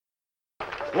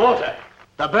Walter,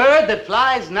 the bird that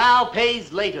flies now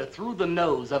pays later through the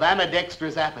nose of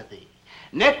ambidextrous apathy.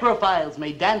 Necrophiles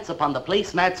may dance upon the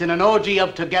placemats in an orgy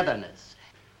of togetherness.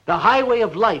 The highway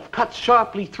of life cuts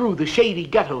sharply through the shady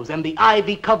ghettos and the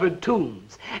ivy-covered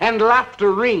tombs, and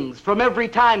laughter rings from every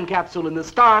time capsule in the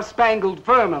star-spangled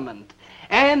firmament.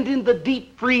 And in the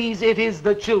deep freeze, it is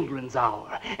the children's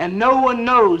hour, and no one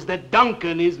knows that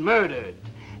Duncan is murdered,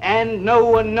 and no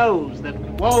one knows that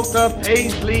Walter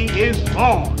Paisley is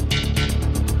born.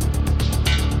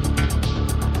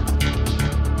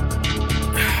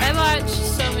 I watched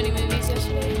so many movies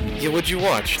yesterday. Yeah, what'd you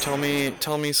watch? Tell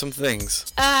me some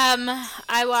things.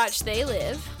 I watched They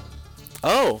Live.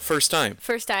 Oh, first time.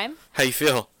 First time. How you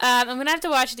feel? I'm gonna have to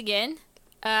watch it again.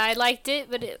 I liked it,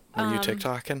 but it. Were you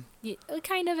TikToking? Yeah,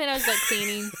 kind of, and I was like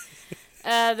cleaning.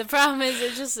 The problem is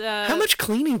it just. How much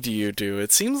cleaning do you do?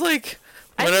 It seems like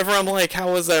whenever I'm like,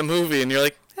 "How was that movie?" and you're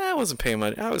like, "I wasn't paying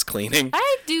money. I was cleaning."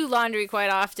 I do laundry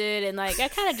quite often, and like I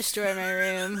kind of destroy my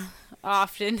room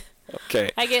often.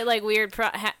 Okay. I get like weird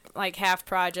half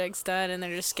projects done, and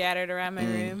they're just scattered around my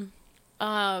room.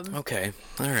 Okay.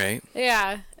 All right.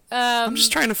 Yeah. I'm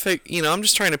just trying to I'm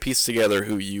just trying to piece together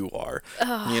who you are.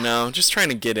 Just trying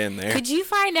to get in there. Could you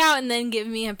find out and then give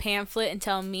me a pamphlet and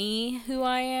tell me who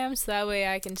I am, so that way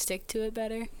I can stick to it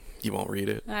better? You won't read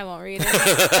it. I won't read it.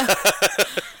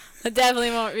 I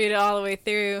definitely won't read it all the way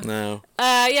through. No.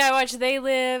 Yeah, I watched They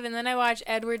Live, and then I watched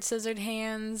Edward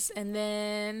Scissorhands, and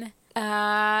then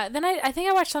I think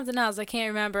I watched something else. I can't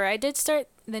remember. I did start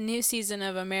the new season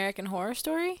of American Horror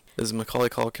Story. Is Macaulay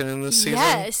Culkin in this season?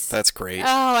 Yes. That's great. Oh,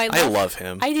 I love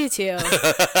him. I do too.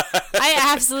 I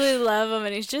absolutely love him,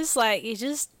 and he's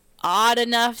just odd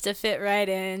enough to fit right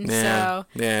in. Yeah. So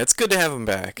Yeah, it's good to have him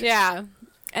back. yeah.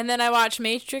 And then I watched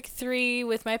Matrix 3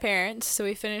 with my parents, so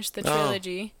we finished the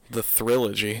trilogy. The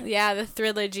trilogy. Yeah, the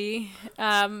trilogy.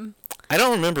 I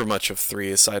don't remember much of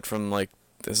 3 aside from like,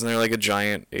 isn't there like a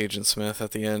giant Agent Smith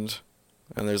at the end?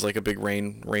 And there's like a big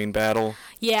rain battle.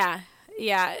 Yeah,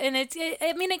 and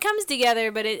it comes together,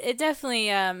 but it definitely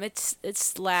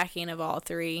it's lacking of all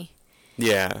 3.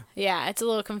 Yeah. Yeah, it's a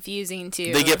little confusing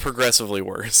too. They get progressively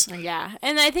worse. Yeah,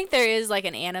 and I think there is like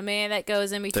an anime that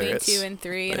goes in between 2 and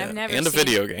 3, and I've never seen. And a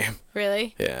video game.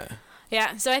 Really? Yeah.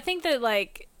 Yeah, so I think that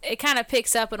like it kind of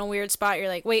picks up in a weird spot. You're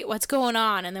like, wait, what's going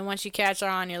on? And then once you catch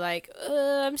on, you're like,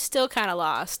 I'm still kind of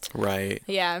lost. Right.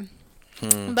 Yeah.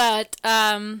 But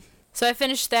so I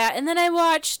finished that, and then I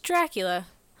watched Dracula,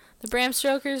 the Bram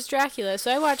Stoker's Dracula.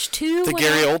 So I watched 2. The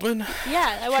Gary Oldman?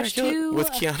 Yeah, I watched Dracula 2 with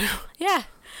Keanu. Yeah.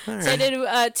 All right. So I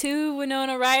did 2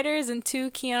 Winona Ryders and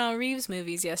 2 Keanu Reeves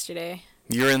movies yesterday.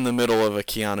 You're in the middle of a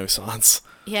Keanu seance.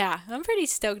 Yeah, I'm pretty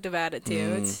stoked about it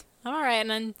too. It's all right, and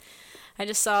then I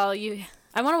just saw you.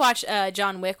 I want to watch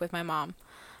John Wick with my mom.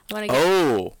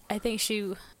 I think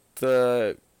she.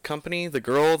 The company, the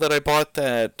girl that I bought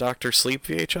that Dr. Sleep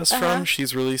VHS from,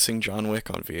 she's releasing John Wick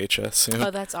on VHS soon.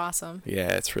 Oh, that's awesome. Yeah,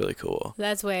 it's really cool.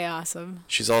 That's way awesome.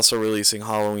 She's also releasing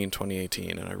Halloween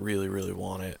 2018, and I really, really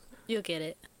want it. You'll get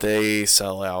it. They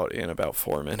sell out in about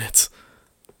 4 minutes.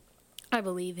 I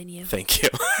believe in you. Thank you.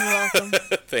 You're welcome.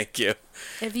 Thank you.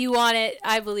 If you want it,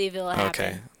 I believe it'll happen.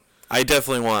 Okay. I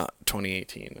definitely want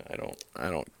 2018. I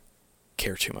don't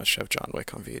care too much to have John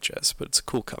Wick on VHS, but it's a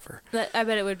cool cover. I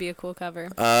bet it would be a cool cover.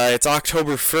 It's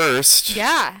October 1st.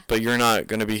 Yeah. But you're not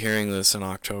going to be hearing this in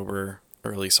October,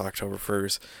 or at least October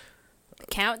 1st.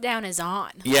 Countdown is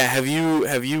on. Yeah, have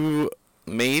you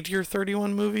made your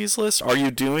 31 movies list? Are you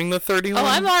doing the 31? Oh,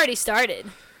 I'm already started.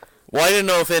 Well, I didn't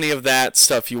know if any of that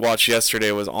stuff you watched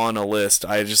yesterday was on a list.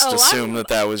 I just assumed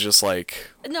that was just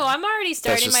like... No, I'm already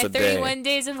starting my 31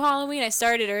 day. days of Halloween. I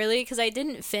started early because I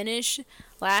didn't finish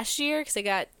last year because I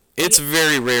got... It's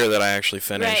very rare that I actually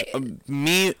finish. Right.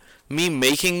 Me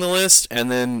making the list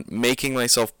and then making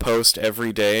myself post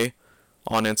every day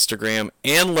on Instagram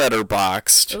and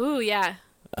Letterboxd. Ooh, yeah.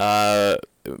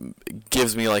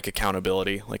 Gives me like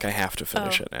accountability. Like I have to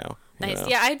finish it now. Nice. You know?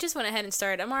 Yeah, I just went ahead and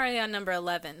started. I'm already on number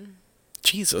 11.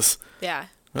 Jesus. Yeah.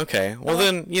 Okay. Well,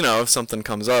 then, if something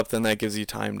comes up, then that gives you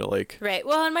time to like... Right.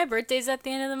 Well, and my birthday's at the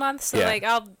end of the month, so Yeah. like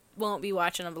won't be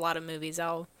watching a lot of movies.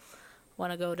 I'll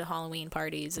want to go to Halloween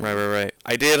parties. And... Right.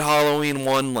 I did Halloween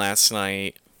 1 last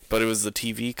night, but it was the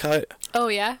TV cut. Oh,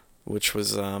 yeah? Which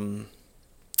was,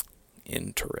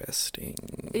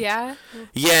 interesting. Yeah?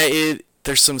 Yeah,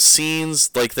 there's some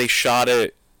scenes, like, they shot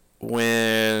it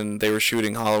when they were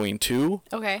shooting Halloween 2.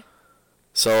 Okay.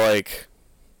 So, like,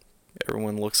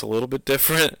 everyone looks a little bit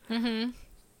different. Mm-hmm.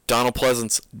 Donald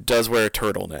Pleasance does wear a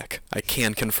turtleneck. I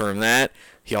can confirm that.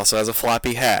 He also has a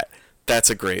floppy hat.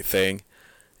 That's a great thing.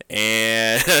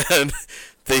 And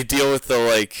they deal with the,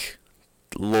 like,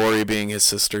 Laurie being his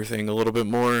sister thing a little bit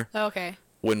more. Okay.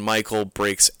 When Michael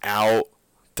breaks out,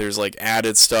 there's like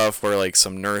added stuff where like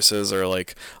some nurses are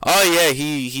like, oh yeah,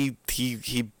 he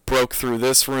broke through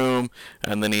this room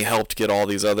and then he helped get all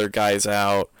these other guys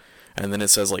out, and then it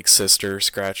says like sister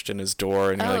scratched in his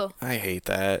door, and you're like, I hate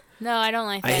that. No, I don't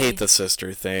like that. I hate the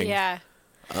sister thing. Yeah.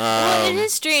 Well, it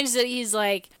is strange that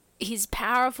he's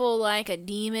powerful like a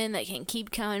demon that can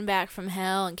keep coming back from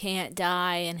hell and can't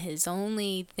die, and his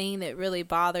only thing that really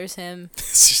bothers him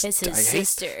is his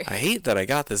sister. I hate that I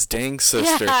got this dang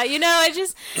sister. Yeah, I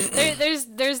just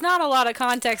there's not a lot of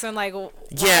context on like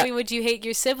why would you hate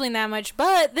your sibling that much,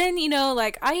 but then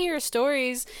like I hear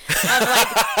stories of like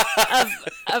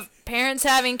of parents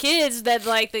having kids that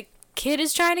like the kid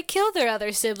is trying to kill their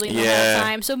other sibling the whole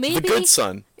time, so maybe the good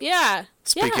son. Yeah.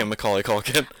 Speaking of Macaulay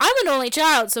Culkin. I'm an only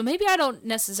child, so maybe I don't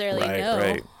necessarily know.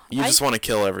 Right. You just want to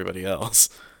kill everybody else.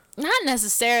 Not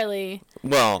necessarily.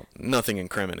 Well, nothing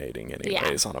incriminating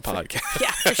anyways on a podcast.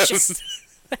 Yeah, for sure.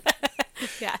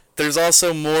 Yeah. There's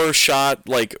also more shot,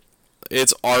 like,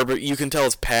 it's you can tell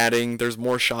it's padding. There's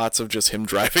more shots of just him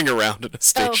driving around in a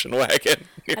station wagon.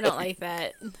 I don't like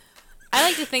that. I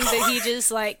like to think that he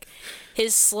just, like,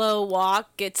 his slow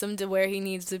walk gets him to where he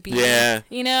needs to be. Yeah.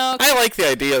 I like the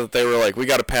idea that they were like, we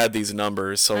got to pad these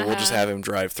numbers, so we'll just have him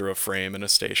drive through a frame in a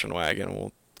station wagon, and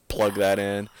we'll plug that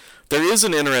in. There is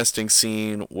an interesting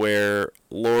scene where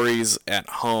Laurie's at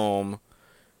home,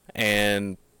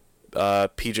 and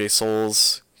PJ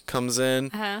Souls comes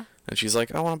in, and she's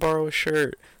like, I want to borrow a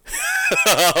shirt.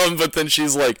 But then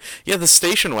she's like, yeah, the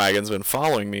station wagon's been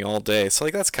following me all day. So,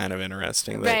 like, that's kind of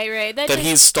interesting. Right. That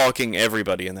he's stalking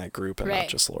everybody in that group and not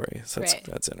just Laurie. So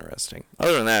that's interesting.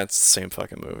 Other than that, it's the same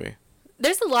fucking movie.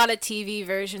 There's a lot of TV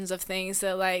versions of things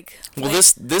that, like... Well,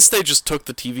 this they just took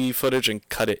the TV footage and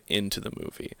cut it into the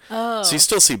movie. Oh. So you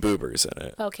still see boobers in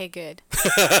it. Okay, good.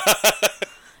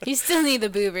 You still need the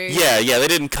boobers. Yeah, they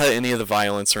didn't cut any of the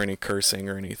violence or any cursing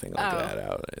or anything like that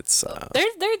out. It's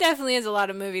there definitely is a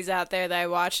lot of movies out there that I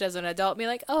watched as an adult and be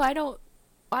like, I don't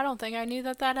think I knew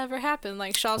that ever happened.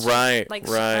 Like Shawshank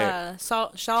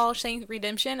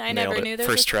Redemption. I never knew there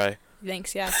was first try.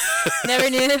 Thanks, yeah. Never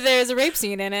knew that there was a rape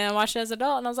scene in it. I watched it as an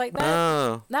adult and I was like,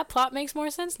 that plot makes more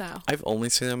sense now. I've only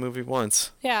seen that movie once.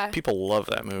 Yeah. People love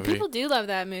that movie. People do love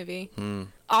that movie.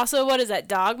 Also, what is that,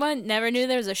 Dogma? Never knew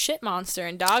there was a shit monster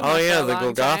in Dogma. Oh, yeah, the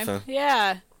Golgotha.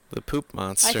 Yeah. The poop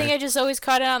monster. I think I just always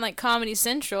caught it on, like, Comedy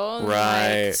Central.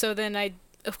 Right. Like, so then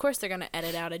of course they're going to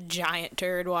edit out a giant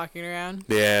turd walking around.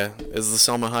 Yeah. Is the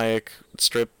Selma Hayek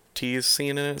strip tease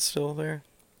scene in it still there?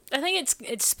 I think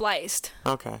it's spliced.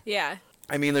 Okay. Yeah.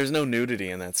 I mean, there's no nudity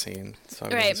in that scene. So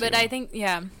right, but I think,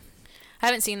 I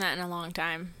haven't seen that in a long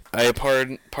time.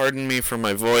 Pardon me for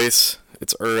my voice.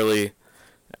 It's early.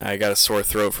 I got a sore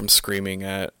throat from screaming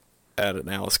at an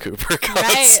Alice Cooper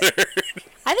concert. Right.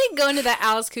 I think going to that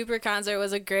Alice Cooper concert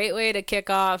was a great way to kick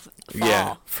off fall.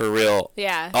 Yeah, for real.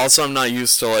 Yeah. Also, I'm not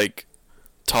used to, like,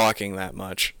 talking that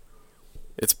much.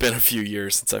 It's been a few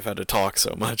years since I've had to talk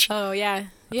so much. Oh, yeah.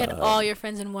 You had all your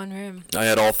friends in one room. I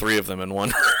had all three of them in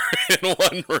one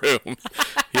room.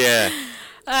 Yeah.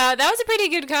 That was a pretty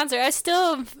good concert.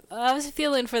 I was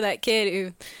feeling for that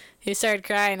kid who started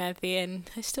crying at the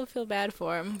end. I still feel bad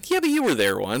for him. Yeah, but you were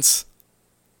there once.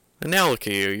 And now look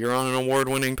at you. You're on an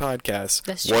award-winning podcast.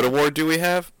 That's true. What award do we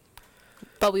have?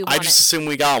 But we won I just assume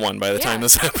we got one by the time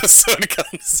this episode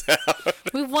comes out.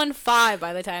 We've won 5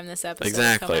 by the time this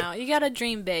episode comes out. You gotta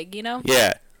dream big,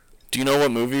 Yeah. Do you know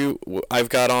what movie I've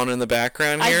got on in the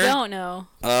background here? I don't know.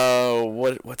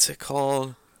 What's it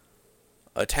called?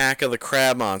 Attack of the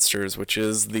Crab Monsters, which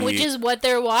is what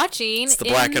they're watching. It's the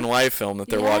black and white film that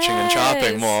they're watching in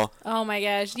Chopping Mall. Oh my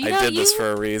gosh. I did this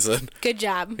for a reason. Good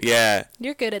job. Yeah.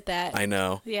 You're good at that. I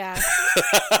know. Yeah.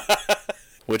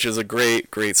 Which is a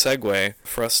great segue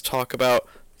for us to talk about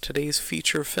today's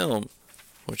feature film,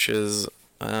 which is,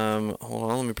 hold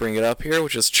on, let me bring it up here,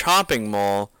 which is Chopping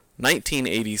Mall,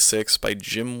 1986 by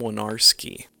Jim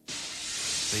Wynorski.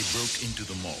 They broke into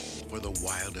the mall for the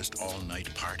wildest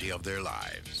all-night party of their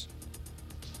lives.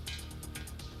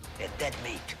 Get that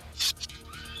meat.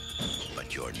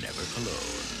 But you're never alone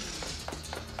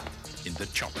in the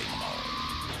Chopping Mall.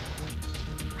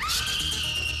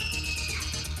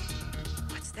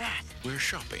 What's that? Where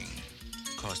shopping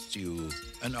costs you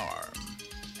an arm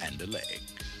and a leg.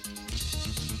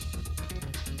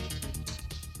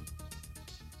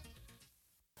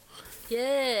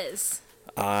 Yes.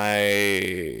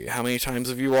 How many times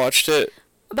have you watched it?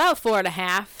 About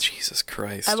 4.5. Jesus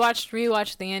Christ. I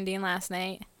rewatched the ending last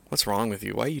night. What's wrong with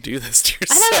you? Why you do this to I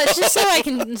yourself? don't know. It's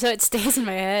just so it stays in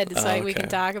my head, so we can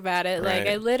talk about it. Right. Like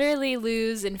I literally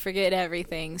lose and forget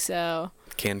everything. So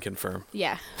Can confirm.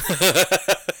 yeah.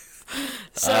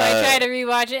 So I try to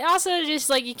rewatch it. Also, just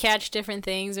like you catch different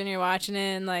things when you're watching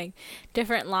it, and like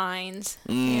different lines,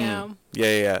 you know.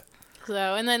 Yeah.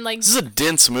 So and then like This is a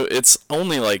dense movie. It's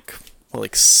only like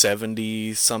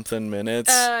 70 something minutes.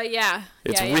 yeah.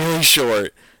 It's yeah. really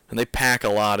short, and they pack a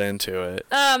lot into it.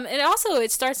 And also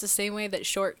it starts the same way that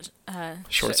Short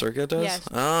Circuit does? yeah.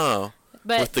 Oh.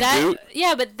 But With the that, goot?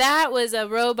 yeah, but that was a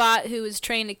robot who was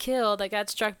trained to kill that got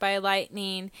struck by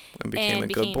lightning And became a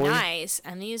good boy? nice,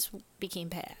 and these became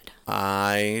bad.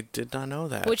 I did not know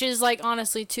that. Which is like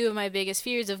honestly two of my biggest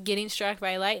fears of getting struck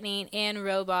by lightning and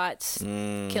robots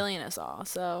killing us all.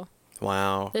 So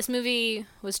Wow. this movie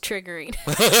was triggering.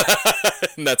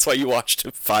 And that's why you watched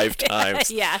it 5 times.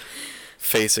 Yeah.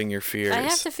 Facing your fears. I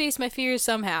have to face my fears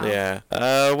somehow. Yeah.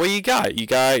 What you got? You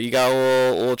got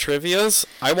little trivias?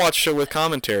 I watched it with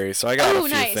commentary, so I got a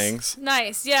few things.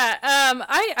 Nice. Yeah.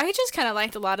 I just kind of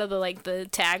liked a lot of the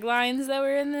taglines that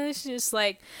were in this, just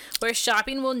like where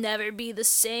shopping will never be the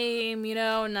same, you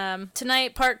know, and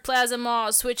tonight Park Plaza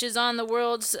Mall switches on the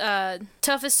world's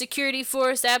toughest security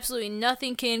force. Absolutely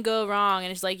nothing can go wrong,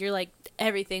 and it's like you're like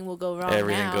everything will go wrong.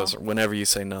 Everything now. goes whenever you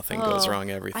say nothing goes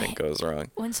wrong, everything goes wrong.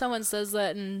 When someone says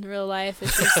that in real life,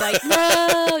 it's just like,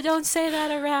 no, don't say that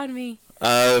around me.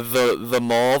 The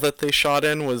mall that they shot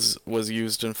in was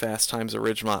used in Fast Times at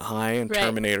Ridgemont High and Right.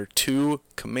 Terminator 2,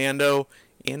 Commando,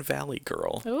 and Valley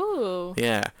Girl. Ooh.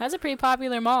 Yeah. That's a pretty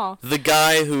popular mall. The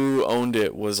guy who owned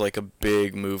it was like a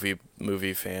big movie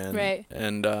fan. Right.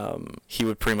 And he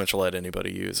would pretty much let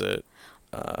anybody use it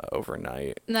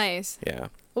overnight. Nice. Yeah.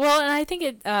 Well, and I think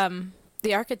it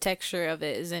the architecture of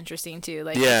it is interesting too.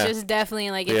 Like Yeah. it's just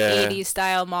definitely like an Yeah. 80s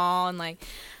style mall, and like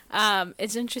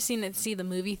it's interesting to see the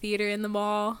movie theater in the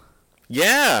mall.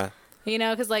 Yeah. You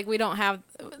know, because like we don't have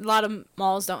a lot of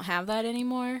malls don't have that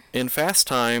anymore. In Fast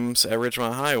Times at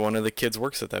Ridgemont High, one of the kids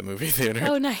works at that movie theater.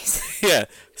 Oh, nice. Yeah.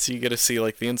 So you get to see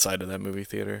like the inside of that movie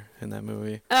theater in that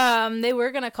movie. They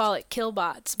were gonna call it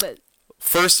Killbots, but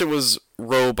First it was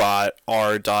robot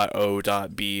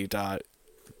R.O.B.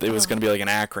 It was going to be like an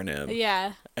acronym.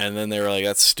 yeah. And then they were like,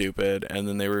 that's stupid. And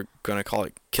then they were going to call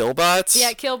it Killbots.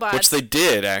 Yeah, Killbots. Which they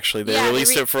did, actually. They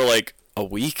released it for like a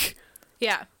week.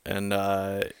 Yeah. And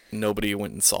nobody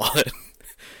went and saw it.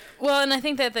 Well, and I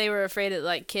think that they were afraid that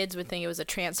like kids would think it was a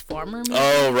Transformer movie.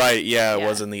 Oh, right. Yeah, it Yeah.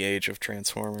 was in the age of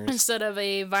Transformers. Instead of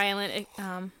a violent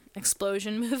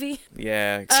explosion movie.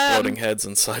 Yeah, exploding heads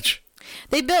and such.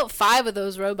 They built 5 of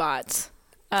those robots.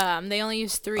 They only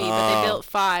used 3, but they built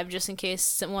 5 just in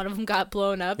case one of them got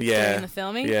blown up during the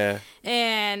filming. Yeah.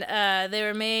 And they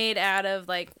were made out of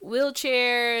like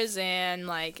wheelchairs, and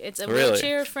like it's a Really?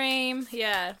 wheelchair frame.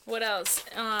 Yeah. What else?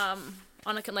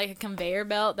 On a conveyor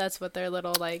belt. That's what their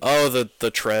little like. Oh,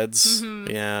 the treads.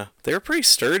 Yeah. They were pretty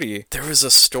sturdy. There was a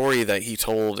story that he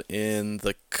told in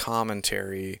the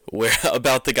commentary where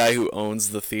about the guy who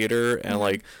owns the theater, and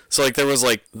like so like there was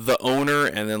like the owner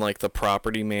and then like the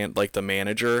property man, like the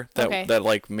manager that that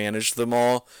like managed them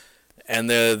all. And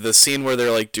the scene where they're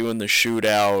like doing the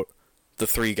shootout, the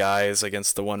 3 guys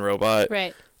against the one robot.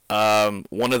 Right.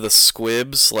 One of the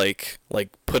squibs like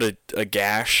put a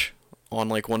gash on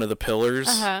like one of the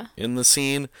pillars in the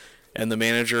scene, and the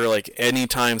manager, like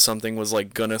anytime something was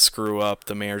like gonna screw up,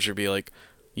 the manager would be like,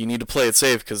 you need to play it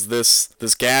safe because this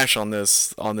gash on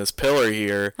this pillar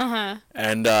here.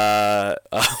 And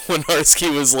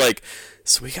Wynorski was like,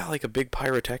 so we got like a big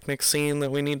pyrotechnic scene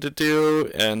that we need to do,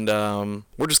 and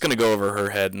we're just gonna go over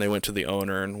her head. And they went to the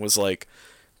owner and was like,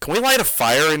 can we light a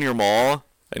fire in your mall?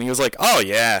 And he was like, oh,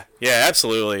 yeah,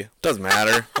 absolutely. Doesn't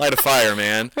matter. Light a fire,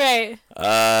 man. Right.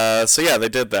 So, yeah, they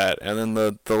did that. And then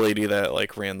the lady that,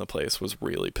 like, ran the place was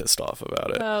really pissed off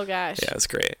about it. Oh, gosh. Yeah, it's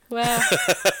great. Well,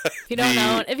 if you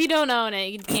don't own it,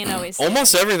 you can't always say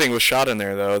Almost it. everything was shot in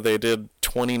there, though. They did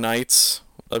 20 nights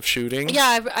of shooting.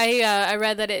 Yeah, I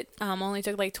read that it only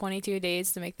took like 22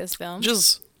 days to make this film.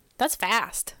 That's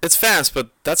fast. It's fast,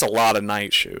 but that's a lot of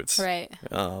night shoots. Right.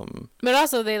 But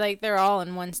also they're all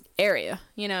in one area,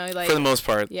 you know, like for the most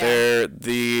part. Yeah.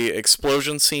 The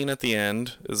explosion scene at the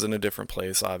end is in a different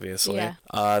place, obviously.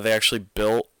 Yeah. They actually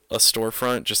built a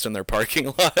storefront just in their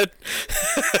parking lot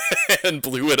and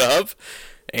blew it up.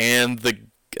 And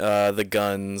the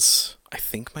guns, I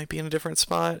think, might be in a different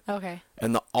spot. Okay.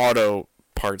 And the auto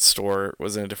parts store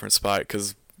was in a different spot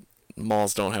because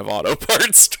malls don't have auto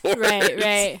parts stores.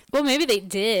 Right. Well, maybe they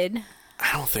did.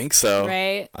 I don't think so.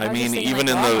 Right. I mean, thinking, even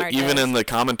like, Walmart in does. the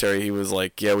commentary, he was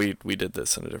like, "Yeah, we did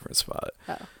this in a different spot."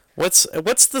 Oh.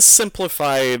 What's the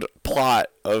simplified plot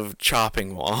of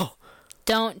Chopping Mall?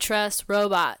 Don't trust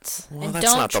robots. Well, and that's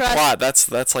don't not trust... the plot.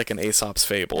 That's like an Aesop's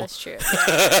fable. That's true.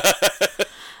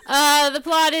 The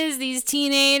plot is these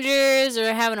teenagers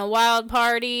are having a wild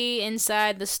party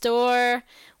inside the store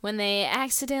when they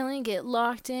accidentally get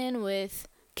locked in with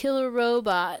killer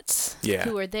robots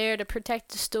who are there to protect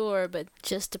the store, but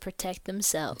just to protect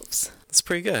themselves. That's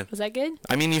pretty good. Was that good?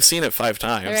 I mean, you've seen it 5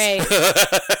 times. Right.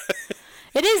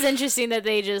 It is interesting that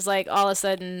they just, like, all of a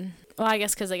sudden... Well, I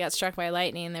guess because they got struck by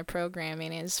lightning and their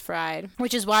programming is fried.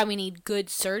 Which is why we need good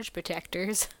surge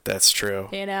protectors. That's true.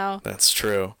 You know? That's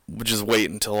true. We'll just wait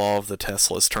until all of the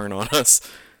Teslas turn on us.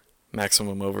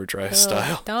 Maximum Overdrive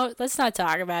style. Let's not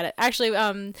talk about it. Actually,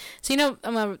 so you know,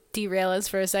 I'm gonna derail us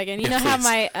for a second. You know how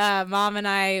please. my mom and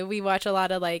I, we watch a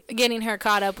lot of, like, getting her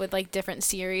caught up with, like, different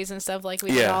series and stuff. Like,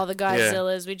 we did all the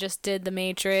Godzillas. We just did the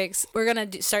Matrix. We're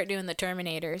gonna start doing the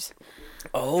Terminators.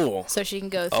 Oh. So she can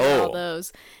go through all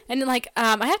those. And, like,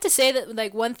 I have to say that,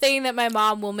 like, one thing that my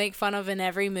mom will make fun of in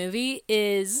every movie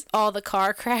is all the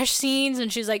car crash scenes.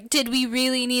 And she's like, did we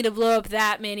really need to blow up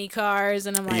that many cars?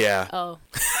 And I'm like, oh.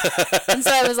 And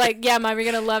so I was like, yeah, Mom, you're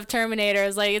going to love Terminator.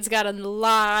 It's like, it's got a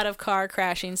lot of car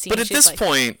crashing scenes. But at this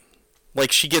point,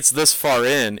 like, she gets this far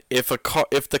in, if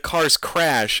the cars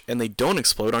crash and they don't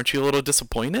explode, aren't you a little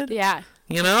disappointed? Yeah.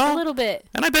 You know? A little bit.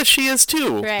 And I bet she is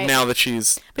too, right. Now that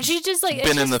she's just like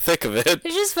been in the thick of it.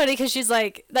 It's just funny because she's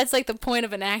like, that's like the point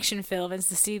of an action film is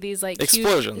to see these like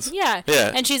explosions. Yeah.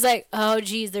 And she's like, oh,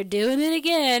 geez, they're doing it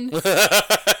again.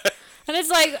 And it's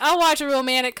like, I'll watch a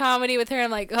romantic comedy with her and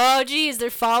I'm like, oh, geez, they're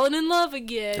falling in love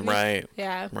again. Right.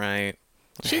 Yeah. Right.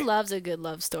 She loves a good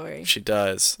love story. She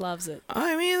does. Loves it.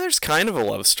 I mean, there's kind of a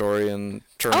love story in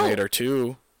Terminator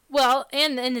 2. Well,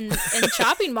 and in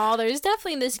Chopping Mall, there's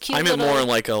definitely this cute I meant little... more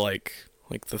like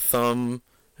the thumb,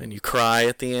 and you cry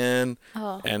at the end,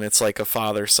 and it's like a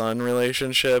father-son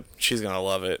relationship. She's gonna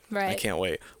love it. Right. I can't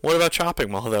wait. What about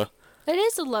Chopping Mall, though? It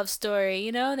is a love story,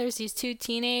 you know? There's these 2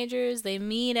 teenagers, they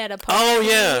meet at a party. Oh,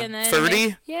 yeah. And then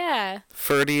Ferdy? Yeah.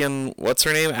 Ferdy and, what's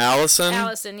her name? Allison?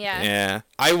 Allison, yeah. Yeah.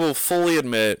 I will fully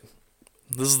admit,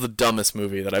 this is the dumbest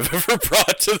movie that I've ever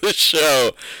brought to the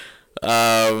show.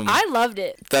 I loved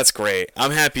it. That's great.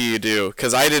 I'm happy you do,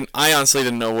 because I honestly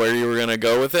didn't know where you were going to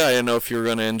go with it. I didn't know if you were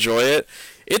going to enjoy it.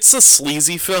 It's a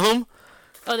sleazy film.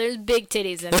 Oh, there's big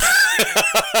titties in it.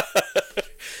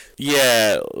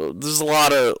 Yeah, there's a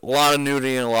lot of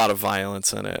nudity and a lot of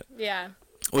violence in it. Yeah.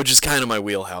 Which is kind of my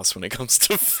wheelhouse when it comes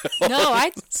to film. No,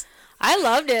 I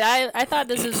loved it. I thought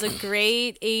this was a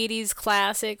great 80s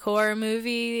classic horror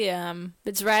movie.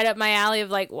 It's right up my alley of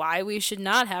like why we should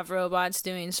not have robots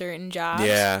doing certain jobs.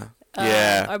 Yeah.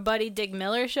 Yeah. Our buddy Dick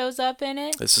Miller shows up in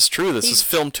it. This is true. This is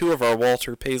film 2 of our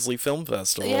Walter Paisley Film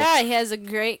Festival. Yeah, he has a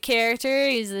great character.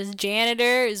 He's this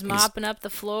janitor who's mopping up the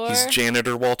floor. He's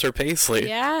janitor Walter Paisley.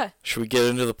 Yeah. Should we get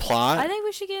into the plot? I think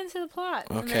we should get into the plot.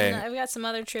 Okay. And then I've got some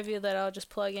other trivia that I'll just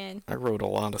plug in. I wrote a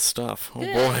lot of stuff. Oh,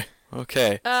 Good. boy.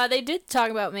 Okay. They did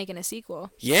talk about making a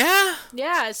sequel. Yeah?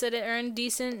 Yeah, it said it earned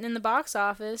decent in the box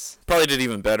office. Probably did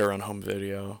even better on home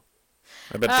video.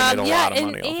 I bet they made a lot of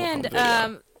money off of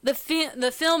home video.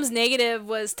 The film's negative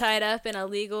was tied up in a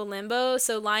legal limbo,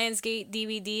 so Lionsgate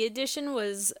DVD edition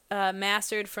was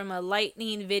mastered from a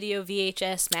Lightning Video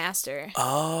VHS master.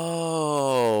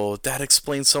 Oh, that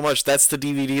explains so much. That's the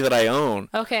DVD that I own.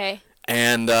 Okay.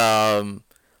 And, 1,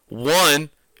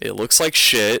 it looks like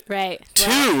shit. Right.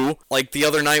 2, like the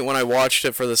other night when I watched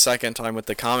it for the second time with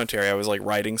the commentary, I was like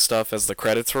writing stuff as the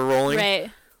credits were rolling.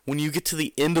 Right. When you get to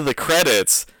the end of the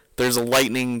credits, there's a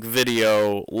Lightning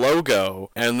Video logo,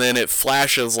 and then it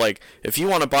flashes like, if you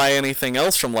want to buy anything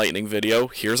else from Lightning Video,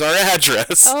 here's our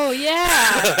address. Oh,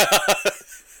 yeah.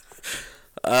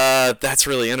 That's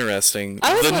really interesting.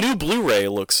 The new Blu-ray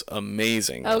looks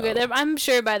amazing. Oh, good. I'm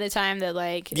sure by the time that,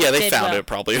 like... Yeah, they found it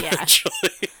probably eventually.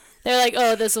 They're like,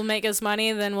 oh, this will make us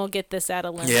money, then we'll get this out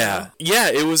of limbo. Yeah. Yeah,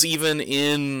 it was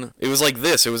like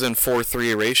this. It was in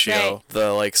 4:3 ratio. Right.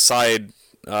 The, like, side,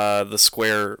 the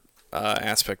square...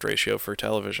 aspect ratio for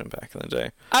television back in the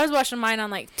day. I was watching mine on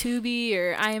like Tubi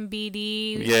or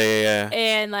IMDb. Yeah.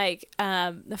 And like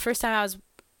the first time I was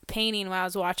painting while I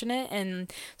was watching it,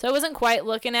 and so I wasn't quite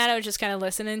looking at it. I was just kind of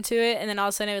listening to it, and then all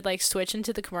of a sudden it would like switch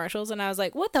into the commercials, and I was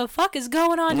like, "What the fuck is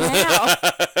going on now?"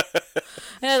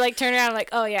 And I like turn around, I'm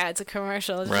like, "Oh yeah, it's a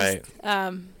commercial." It's right.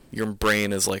 Just, your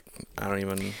brain is like, I don't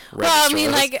even register. Well, I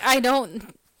mean, like I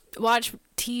don't watch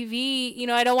TV,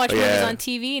 I don't watch movies on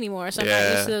TV anymore, so I'm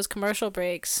not used to those commercial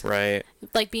breaks. Right.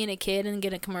 Like being a kid and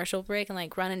getting a commercial break and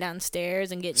like running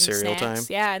downstairs and getting cereal snacks.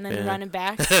 time. Yeah, and then running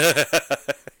back.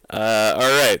 All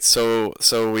right, so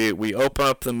we open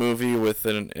up the movie with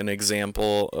an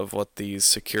example of what these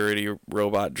security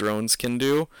robot drones can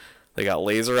do. They got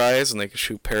laser eyes and they can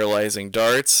shoot paralyzing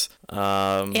darts.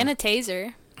 And a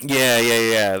taser.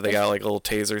 Yeah. They got like a little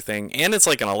taser thing, and it's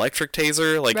like an electric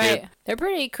taser. Like right. They're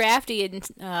pretty crafty and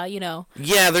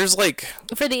Yeah, there's like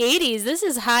for the 80s. This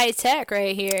is high tech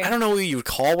right here. I don't know what you would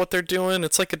call what they're doing.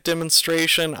 It's like a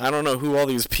demonstration. I don't know who all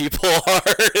these people are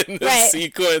in this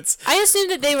sequence. I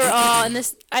assumed that they were all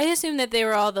I assumed that they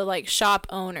were all the like shop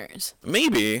owners.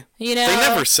 Maybe. You know, they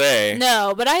never say.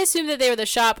 No, but I assumed that they were the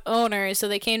shop owners, so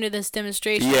they came to this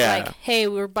demonstration like, hey,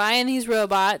 we're buying these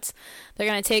robots. They're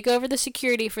going to take over the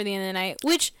security for the end of the night,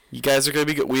 which... You guys are going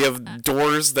to be good. We have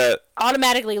doors that...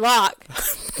 automatically lock.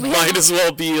 Might as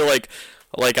well be like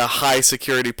a high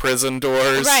security prison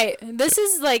doors. Right. This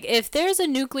is like, if there's a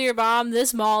nuclear bomb,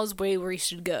 this mall is where we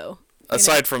should go.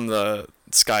 Aside from the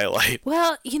skylight.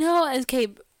 Well, okay...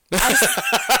 when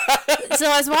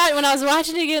I was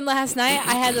watching it again last night,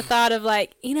 I had the thought of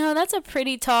like, that's a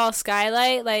pretty tall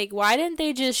skylight. Like, why didn't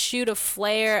they just shoot a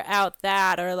flare out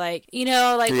that, or like,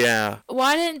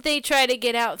 why didn't they try to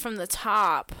get out from the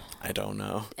top? I don't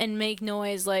know. And make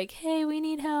noise like, hey, we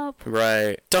need help.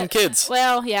 Right. Dumb kids.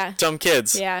 Well, yeah. Dumb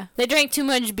kids. Yeah. They drank too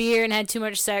much beer and had too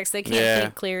much sex. They can't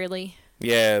think clearly.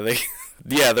 Yeah,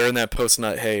 they're in that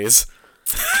post-nut haze.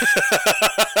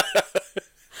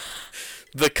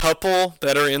 The couple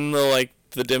that are in the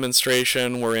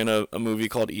demonstration were in a movie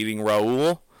called Eating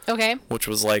Raoul. Okay. Which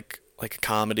was like a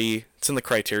comedy. It's in the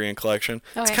Criterion Collection.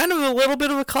 Okay. It's kind of a little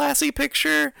bit of a classy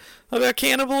picture about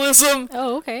cannibalism.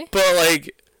 Oh, okay. But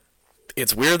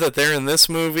it's weird that they're in this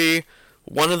movie.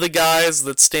 One of the guys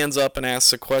that stands up and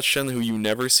asks a question, who you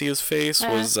never see his face,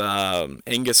 was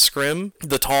Angus Scrim,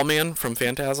 the tall man from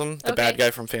Phantasm, the bad guy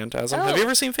from Phantasm. Oh. Have you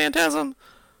ever seen Phantasm?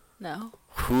 No.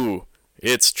 Whew.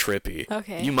 It's trippy.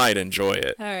 Okay. You might enjoy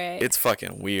it. All right. It's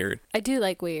fucking weird. I do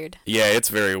like weird. Yeah, it's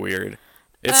very weird.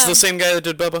 It's the same guy that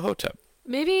did Bubba Hotep.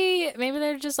 Maybe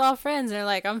they're just all friends and they're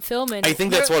like, I'm filming. I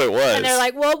think that's what it was. And they're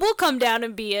like, well, we'll come down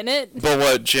and be in it. But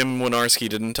what Jim Wynorski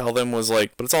didn't tell them was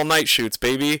like, but it's all night shoots,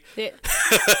 baby. Yeah.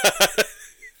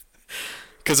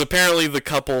 Because apparently the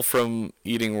couple from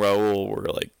Eating Raoul were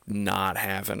like not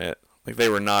having it. Like, they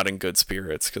were not in good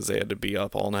spirits because they had to be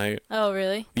up all night. Oh,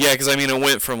 really? Yeah, because, it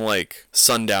went from,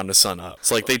 sundown to sunup.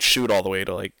 So, they'd shoot all the way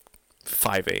to,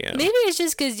 5 a.m. Maybe it's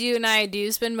just because you and I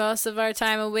do spend most of our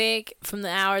time awake from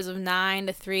the hours of 9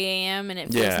 to 3 a.m. and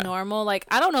it feels normal.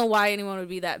 I don't know why anyone would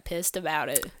be that pissed about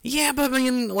it. Yeah, but,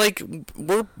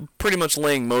 we're pretty much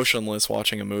laying motionless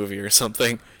watching a movie or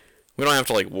something. We don't have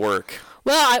to, work.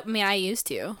 Well, I used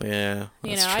to. Yeah,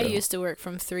 that's true. I used to work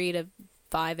from 3 to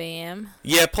 5 a.m.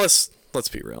 Yeah, plus, let's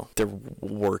be real. They're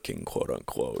working, quote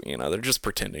unquote. They're just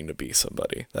pretending to be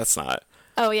somebody. That's not.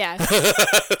 Oh, yeah.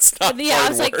 That's not yeah, hard I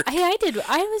was work.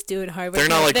 I was doing hard work. They're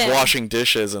not washing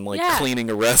dishes and cleaning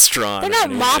a restaurant. They're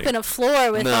not mopping a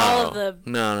floor with all of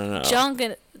the junk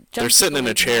and they're sitting in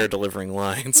a chair delivering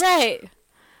lines. Right.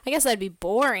 I guess that'd be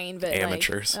boring, but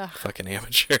amateurs. Fucking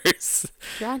amateurs.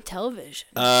 You're on television.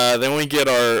 Then we get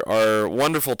our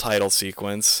wonderful title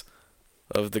sequence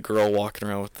of the girl walking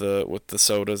around with the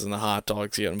sodas and the hot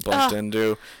dogs getting bumped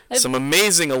into. Some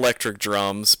amazing electric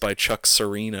drums by Chuck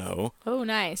Sereno. Oh,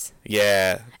 nice.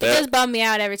 Yeah. It does bum me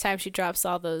out every time she drops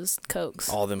all those Cokes.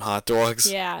 All them hot dogs?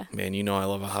 Yeah. Man, I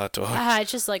love a hot dog.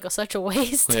 It's just such a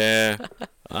waste. Yeah.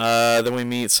 Then we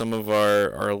meet some of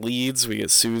our leads. We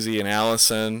get Susie and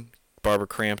Allison, Barbara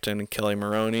Crampton and Kelly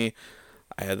Maroney.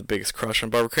 I had the biggest crush on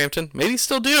Barbara Crampton. Maybe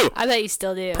still do. I bet you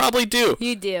still do. Probably do.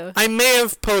 You do. I may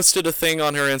have posted a thing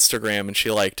on her Instagram and she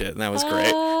liked it, and that was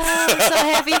great. I'm so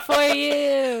happy for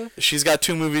you. She's got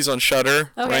 2 movies on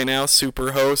Shudder right now,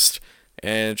 Superhost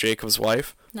and Jacob's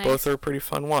Wife. Nice. Both are a pretty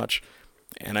fun watch.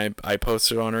 And I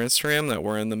posted on her Instagram that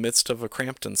we're in the midst of a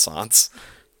Crampton seance,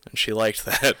 and she liked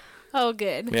that. Oh,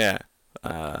 good. Yeah.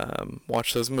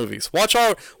 Watch those movies. Watch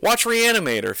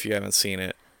Reanimator if you haven't seen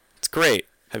it. It's great.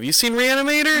 Have you seen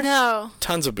Reanimator? No.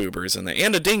 Tons of boobers in there.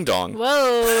 And a ding-dong.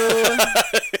 Whoa.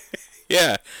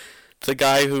 Yeah. The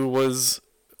guy who was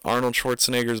Arnold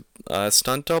Schwarzenegger's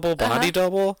stunt double, body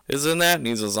double, is in that, and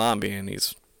he's a zombie, and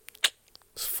he's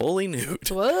fully nude.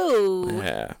 Whoa.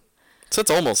 Yeah. So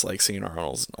it's almost like seeing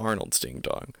Arnold's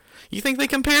ding-dong. You think they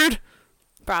compared?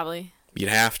 Probably. You'd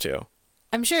have to.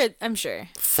 I'm sure.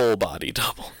 Full body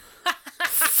double.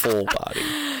 Full body.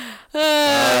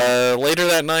 Later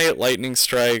that night, lightning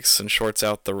strikes and shorts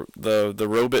out the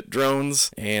robot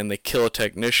drones, and they kill a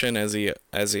technician as he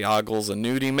ogles a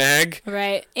nudie mag.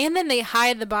 Right, and then they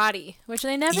hide the body, which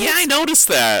they never. Yeah, I noticed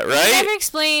that. Right. They never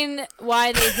explain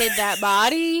why they hid that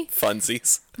body.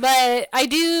 Funsies. But I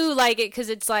do like it because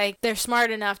it's like they're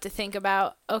smart enough to think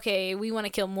about, okay, we want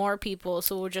to kill more people,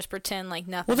 so we'll just pretend like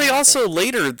nothing. Well, they also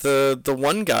later the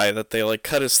one guy that they like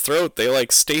cut his throat, they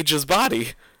like stage his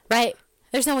body. Right.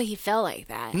 There's no way he fell like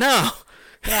that. No.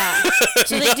 Yeah.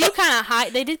 So they do kind of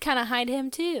hide. They did kind of hide him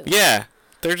too. Yeah.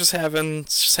 They're just having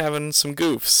some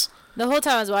goofs. The whole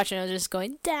time I was watching, I was just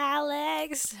going,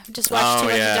 Daleks. Just watch too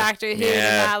much of Doctor Who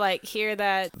and not like hear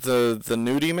that. The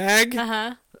nudie mag.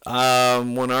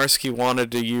 When Arsky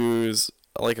wanted to use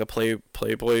like a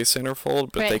Playboy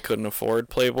centerfold, but they couldn't afford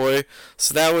Playboy,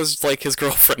 so that was like his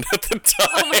girlfriend at the time.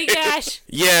 Oh my gosh.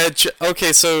 Yeah.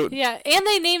 Okay. So. Yeah, and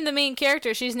they named the main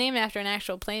character. She's named after an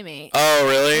actual Playmate. Oh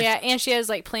really? Yeah, and she has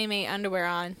like Playmate underwear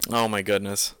on. Oh my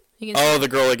goodness. Oh, the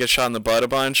girl that gets shot in the butt a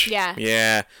bunch. Yeah.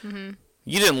 Yeah. Mhm.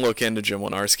 You didn't look into Jim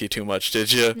Wynorski too much,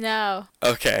 did you? No.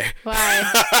 Okay.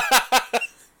 Why?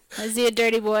 Is he a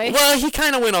dirty boy? Well, he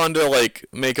kind of went on to like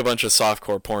make a bunch of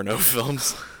softcore porno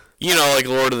films. You know, like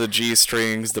Lord of the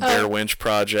G-Strings, The Blair Witch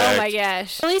Project. Oh my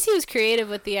gosh. At least he was creative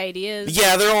with the ideas.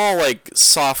 Yeah, they're all like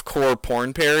softcore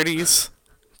porn parodies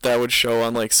that would show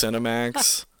on like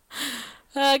Cinemax.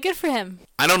 Good for him.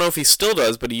 I don't know if he still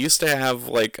does, but he used to have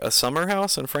like a summer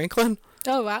house in Franklin.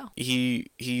 Oh wow.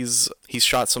 He's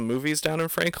shot some movies down in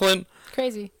Franklin.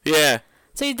 Crazy. Yeah.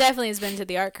 So he definitely has been to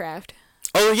the Art Craft.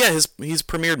 Oh yeah, he's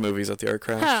premiered movies at the Art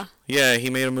Craft. Huh. Yeah, he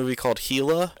made a movie called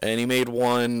Gila, and he made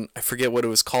one, I forget what it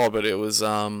was called, but it was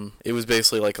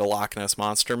basically like a Loch Ness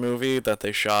Monster movie that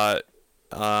they shot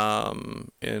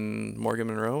in Morgan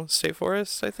Monroe State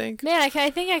Forest, I think. Man, I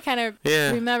think I kind of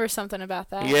remember something about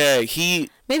that. Yeah,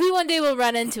 maybe one day we'll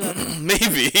run into him.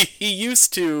 Maybe. They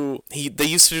used to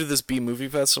do this B movie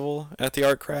festival at the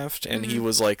Art Craft, and he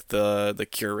was like the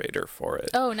curator for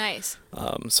it. Oh, nice.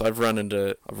 So I've run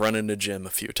into Jim a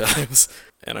few times,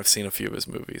 and I've seen a few of his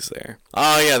movies there.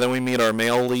 Oh yeah, then we meet our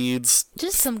male leads.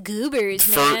 Just some goobers,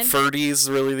 man. Ferdy's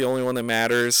really the only one that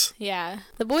matters. Yeah,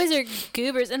 the boys are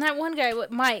goobers, and that one guy,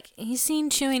 Mike, he's seen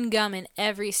chewing gum in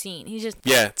every scene. He's just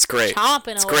it's great. Chomping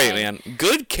away. It's great, man.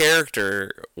 Good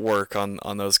character work on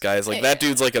those guys. Like that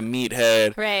dude's like a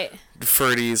meathead. Right.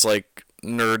 Ferdy's like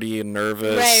nerdy and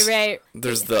nervous. Right.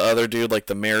 There's the other dude, like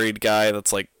the married guy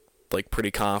that's like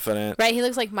pretty confident. Right, he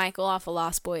looks like Michael off of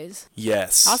Lost Boys.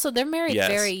 Yes. Also, they're married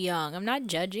very young. I'm not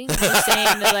judging. I'm just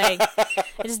saying that, like,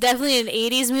 it's definitely an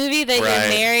 80s movie that you're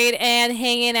married and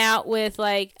hanging out with,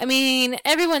 like, I mean,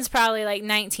 everyone's probably, like,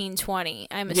 19, 20,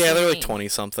 I'm assuming. Yeah, they're, like,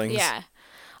 20-somethings. Yeah.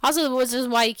 Also, this is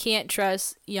why you can't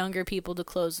trust younger people to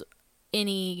close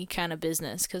any kind of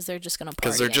business, because they're just going to party.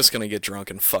 Because they're just going to get drunk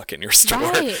and fuck in your store.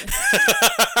 Right.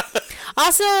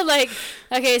 Also, like,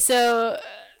 okay, so...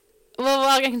 Well,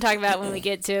 I can talk about when we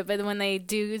get to it, but when they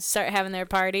do start having their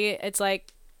party, it's like...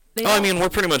 I mean, we're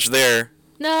pretty much there.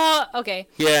 No, okay.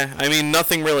 Yeah, I mean,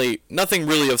 nothing really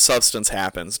of substance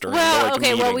happens during the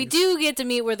meetings. Well, we do get to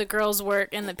meet where the girls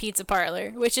work in the pizza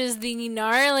parlor, which is the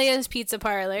gnarliest pizza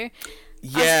parlor.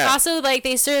 Yeah. Also, like,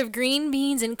 they serve green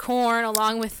beans and corn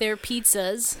along with their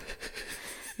pizzas.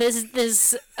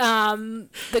 The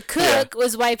cook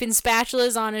was wiping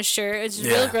spatulas on his shirt. It's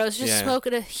real gross. Just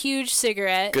smoking a huge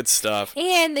cigarette. Good stuff.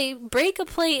 And they break a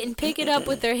plate and pick it up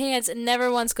with their hands and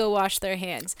never once go wash their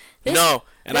hands. I love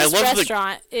this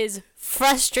restaurant is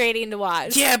frustrating to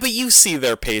watch. Yeah, but you see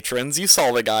their patrons. You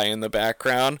saw the guy in the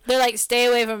background. They're like, stay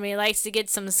away from me. He likes to get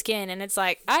some skin. And it's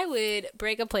like, I would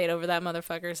break a plate over that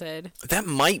motherfucker's head. That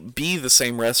might be the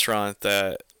same restaurant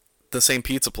the same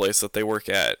pizza place that they work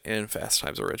at in Fast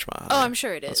Times at Ridgemont High. Oh, I'm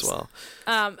sure it is. As well.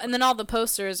 And then all the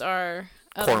posters are...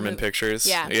 Corman Pictures.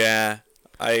 Yeah. Yeah.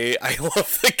 I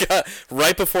love the guy.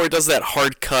 Right before he does that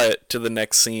hard cut to the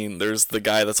next scene, there's the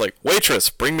guy that's like, waitress,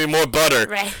 bring me more butter.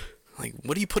 Right. Like,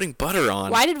 what are you putting butter on?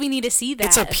 Why did we need to see that?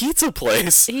 It's a pizza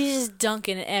place. He's just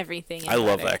dunking everything in I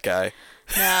love butter. that guy.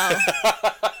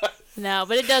 No,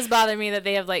 but it does bother me that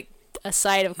they have, like, a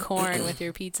side of corn with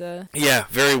your pizza. Yeah,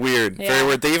 very weird. Yeah. Very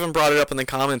weird. They even brought it up in the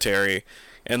commentary,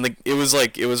 and it was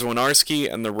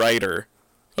Wynorski and the writer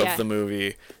of the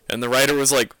movie, and the writer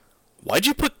was like, "Why'd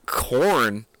you put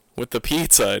corn with the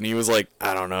pizza?" And he was like,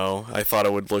 "I don't know. I thought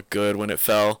it would look good when it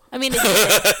fell." I mean,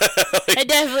 it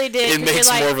definitely did. It makes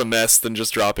more of a mess than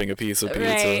just dropping a piece of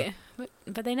pizza. Right.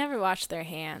 But they never washed their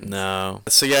hands. No.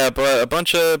 So yeah, but a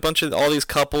bunch of all these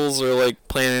couples are like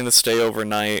planning to stay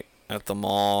overnight at the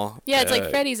mall. Yeah, it's like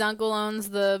Freddie's uncle owns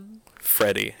the...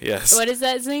 Freddie, yes. What is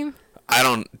that his name? I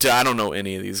don't know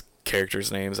any of these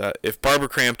characters' names. If Barbara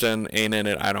Crampton ain't in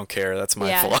it, I don't care. That's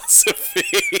my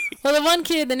philosophy. Well, the one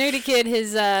kid, the nerdy kid,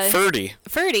 his Ferdy.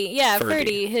 Ferdy.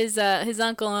 His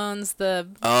uncle owns the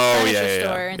furniture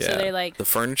store, and so they like the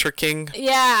Furniture King.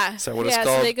 Yeah. Is that what it's called?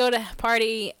 So they go to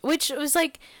party, which was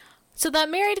like. So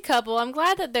that married couple, I'm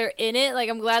glad that they're in it. Like,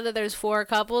 I'm glad that there's 4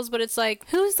 couples, but it's like,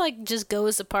 who's like just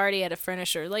goes to party at a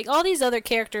furniture? Like, all these other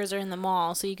characters are in the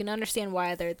mall, so you can understand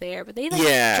why they're there. But they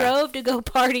drove to go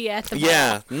party at the mall.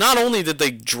 Yeah. Not only did they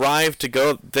drive to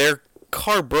go, their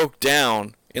car broke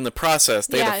down in the process.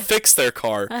 They had to fix their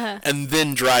car and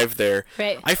then drive there.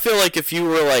 Right. I feel like if you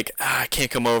were like, I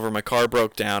can't come over, my car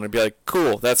broke down, I'd be like,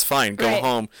 cool, that's fine. Go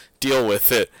home, deal with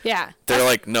it. Yeah. They're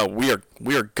like, no, we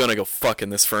are gonna go fuck in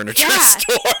this furniture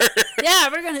store. Yeah,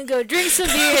 we're gonna go drink some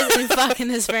beers and fuck in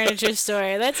this furniture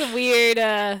store. That's a weird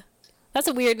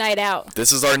night out.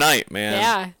 This is our night, man.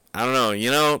 Yeah. I don't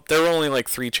know. There were only like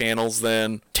 3 channels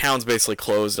then. Town's basically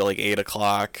closed at like 8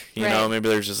 o'clock. You know, maybe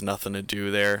there's just nothing to do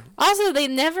there. Also, they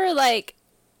never like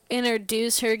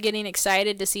introduce her getting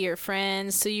excited to see her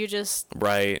friends, so you just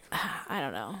I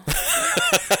don't know.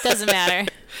 Doesn't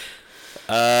matter.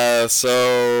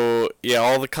 So yeah,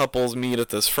 all the couples meet at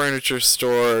this furniture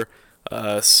store.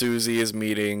 Susie is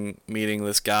meeting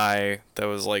this guy that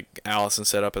was like Allison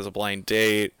set up as a blind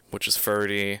date, which is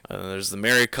Ferdy. And then there's the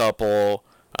married couple.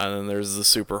 And then there's the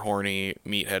super horny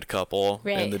meathead couple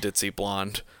and the ditzy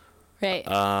blonde. Right.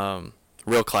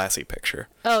 Real classy picture.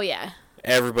 Oh, yeah.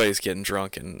 Everybody's getting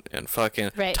drunk and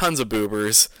fucking tons of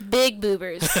boobers. Big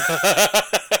boobers.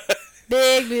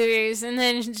 Big boobers. And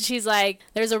then she's like,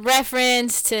 there's a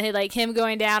reference to like him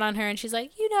going down on her. And she's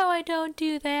like, I don't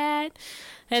do that.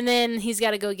 And then he's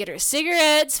got to go get her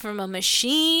cigarettes from a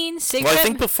machine. Well, I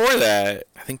think before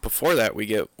that we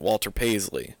get Walter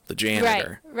Paisley, the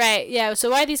janitor. Right. Yeah. So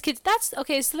why these kids? That's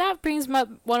okay. So that brings up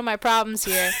one of my problems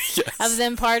here of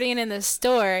them partying in the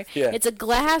store. Yeah. It's a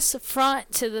glass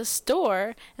front to the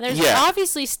store, and there's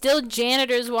obviously still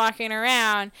janitors walking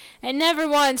around. And never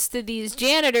once did these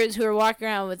janitors who are walking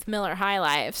around with Miller High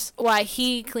Lifes, why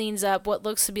he cleans up what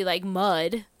looks to be like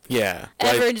mud. Yeah.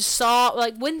 Ever saw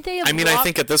like wouldn't they have I mean, I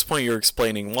think at this point you're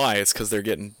explaining why. It's because they're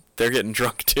getting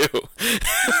drunk too.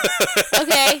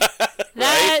 Okay.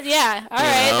 Yeah. All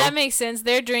right. That makes sense.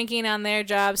 They're drinking on their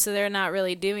job, so they're not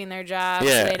really doing their job.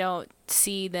 Yeah. So they don't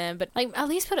see them. But like, at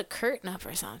least put a curtain up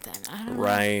or something. I don't know.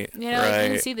 Right. Like, you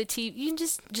can see the TV. You can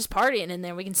just partying in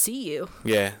there. We can see you.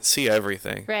 Yeah. See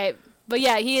everything. Right. But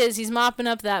yeah, he's mopping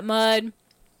up that mud.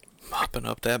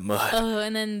 Oh,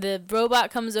 and then the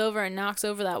robot comes over and knocks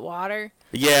over that water.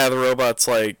 Yeah, the robot's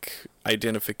like,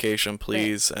 identification,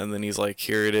 please. Right. And then he's like,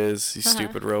 here it is, you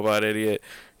stupid robot idiot,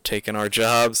 taking our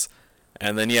jobs.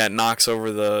 And then, it knocks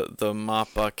over the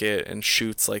mop bucket and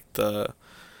shoots like the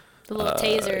little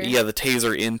taser. Yeah, the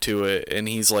taser into it. And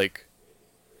he's like,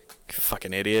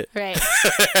 fucking idiot. Right.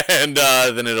 And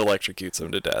then it electrocutes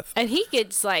him to death. And he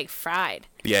gets like fried.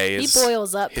 Yeah, he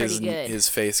boils up pretty good. His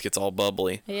face gets all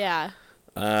bubbly. Yeah.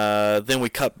 Then we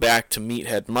cut back to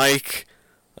Meathead Mike,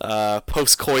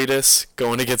 post-coitus,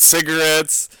 going to get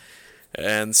cigarettes.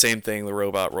 And same thing, the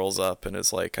robot rolls up and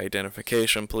is like,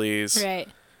 identification, please. Right.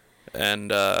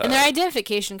 And their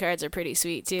identification cards are pretty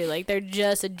sweet too. Like they're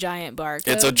just a giant barcode.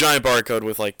 It's a giant barcode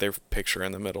with like their picture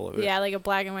in the middle of it. Yeah, like a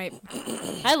black and white.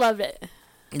 I loved it.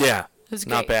 Yeah. It was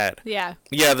not bad. Yeah.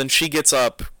 Yeah, then she gets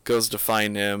up, goes to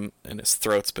find him, and his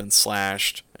throat's been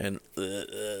slashed, and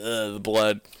the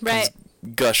blood comes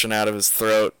gushing out of his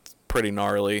throat. Pretty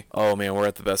gnarly. Oh man, we're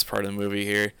at the best part of the movie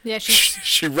here. Yeah,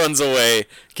 she runs away,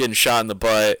 getting shot in the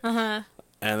butt. Uh-huh.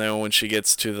 And then when she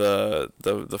gets to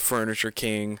the Furniture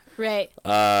King, right,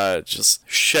 just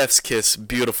chef's kiss,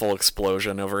 beautiful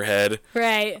explosion overhead.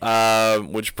 Right.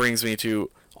 Which brings me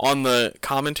to, on the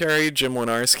commentary, Jim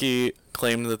Wynorski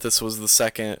claimed that this was the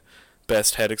second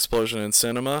best head explosion in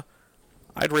cinema.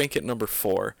 I'd rank it number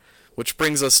 4. Which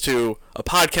brings us to a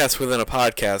podcast within a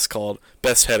podcast called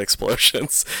Best Head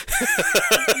Explosions.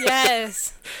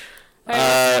 Yes. All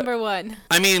right, number 1.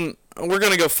 I mean, we're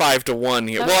going to go 5-1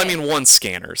 here. Okay. Well, I mean, 1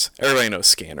 Scanners. Everybody knows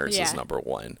Scanners is number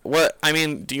 1.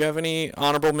 Do you have any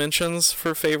honorable mentions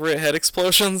for favorite head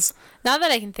explosions? Not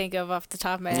that I can think of off the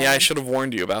top of my head. Yeah, I should have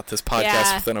warned you about this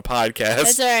podcast within a podcast.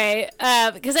 That's all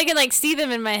right. Because I can, see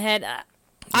them in my head.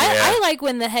 I like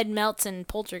when the head melts in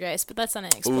Poltergeist, but that's not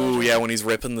an explosion. Ooh, yeah, when he's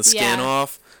ripping the skin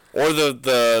off. Or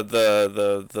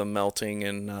the melting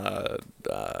in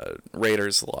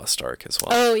Raiders of the Lost Ark as well.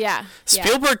 Oh, yeah.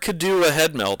 Spielberg could do a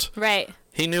head melt. Right.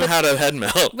 He knew how to head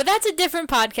melt. But that's a different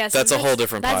podcast. That's a whole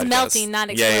different podcast. That's melting, not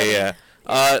exploding. Yeah.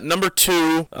 Number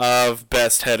 2 of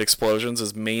best head explosions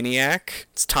is Maniac.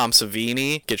 It's Tom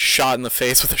Savini. Gets shot in the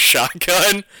face with a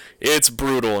shotgun. It's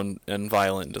brutal and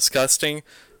violent and disgusting.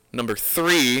 Number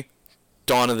 3,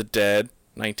 Dawn of the Dead,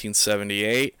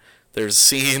 1978. There's a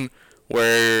scene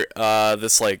where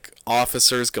this like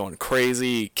officer's going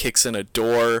crazy. He kicks in a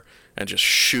door and just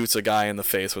shoots a guy in the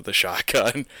face with a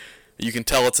shotgun. You can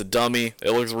tell it's a dummy.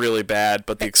 It looks really bad,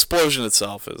 but the explosion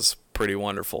itself is pretty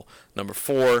wonderful. Number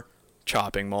 4,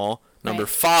 Chopping Mall. Number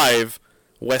 5,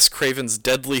 Wes Craven's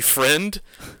Deadly Friend,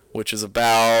 which is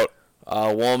about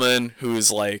a woman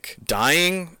who's like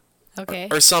dying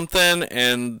or something,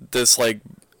 and this like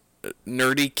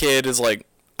nerdy kid is like,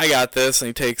 I got this, and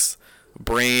he takes a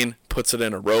brain, puts it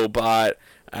in a robot,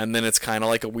 and then it's kind of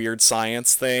like a weird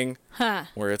science thing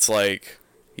where it's like,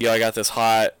 I got this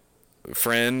hot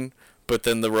friend, but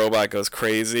then the robot goes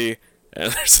crazy,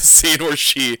 and there's a scene where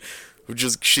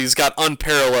she's got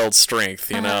unparalleled strength,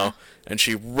 you know, and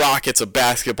she rockets a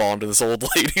basketball into this old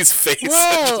lady's face and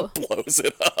just blows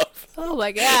it up. Oh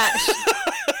my gosh.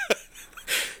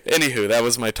 Anywho, that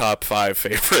was my top 5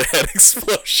 favorite head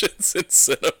explosions in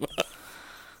cinema.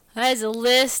 That is a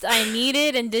list I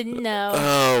needed and didn't know.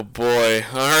 Oh boy.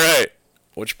 Alright.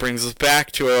 Which brings us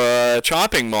back to a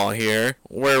chopping mall here.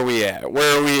 Where are we at?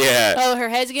 Oh, her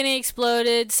head's getting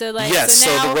exploded, so like... Yes, so,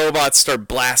 now, so the robots start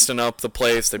blasting up the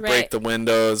place. They break the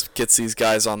windows, gets these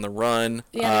guys on the run.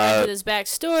 Yeah, they go to this back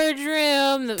storage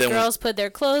room. The girls put their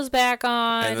clothes back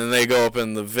on. And then they go up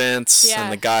in the vents,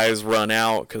 and the guys run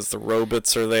out because the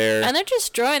robots are there. And they're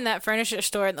destroying that furniture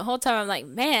store, and the whole time I'm like,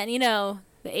 man, you know...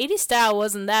 The 80s style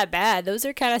wasn't that bad. Those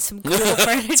are kind of some cool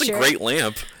furniture. It's a great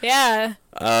lamp. Yeah.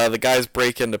 The guys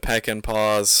break into Peck and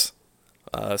Paw's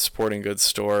sporting goods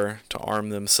store to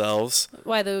arm themselves.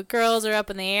 Why the girls are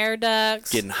up in the air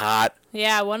ducts. Getting hot.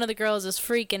 Yeah, one of the girls is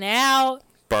freaking out.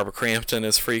 Barbara Crampton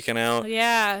is freaking out.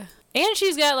 Yeah. And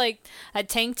she's got, like, a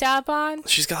tank top on.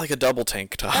 She's got, like, a double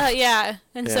tank top. Yeah.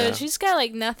 And so she's got,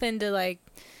 like, nothing to, like,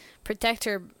 protect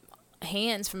her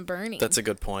hands from burning. That's a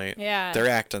good point. Yeah. They're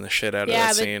acting the shit out of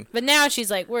that scene. But now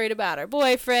she's like worried about her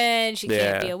boyfriend. She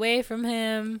can't be away from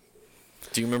him.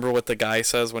 Do you remember what the guy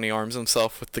says when he arms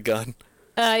himself with the gun?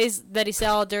 That he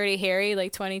saw Dirty Harry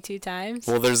like 22 times.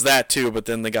 Well, there's that too, but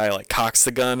then the guy like cocks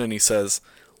the gun and he says,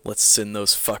 "Let's send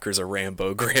those fuckers a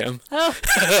Rambogram." Oh.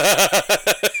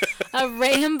 A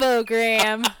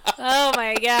Rambogram. Oh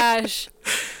my gosh.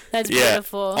 That's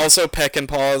beautiful. Also, Peck and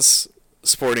Paw's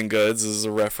Sporting Goods is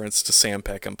a reference to Sam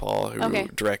Peckinpah, who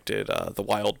directed The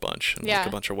Wild Bunch and like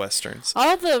a bunch of westerns.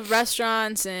 All the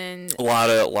restaurants and a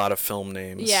lot of film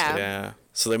names. Yeah.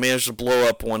 So they managed to blow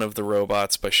up one of the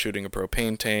robots by shooting a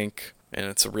propane tank, and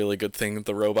it's a really good thing that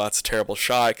the robot's a terrible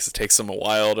shot because it takes them a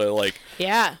while to like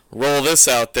roll this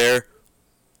out there,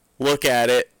 look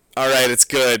at it. All right, it's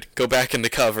good. Go back into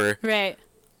cover. Right.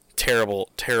 Terrible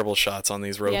shots on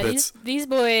these robots. Yeah, these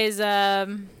boys.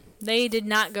 They did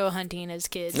not go hunting as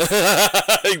kids.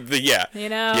 Yeah. You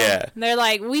know? Yeah. They're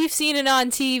like, we've seen it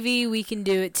on TV, we can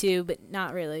do it too, but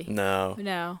not really.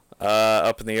 No.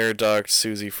 Up in the air duct,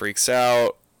 Susie freaks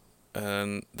out,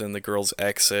 and then the girls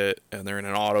exit, and they're in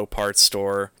an auto parts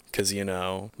store, because, you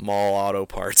know, mall auto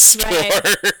parts store.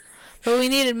 Right. But we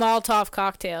needed Molotov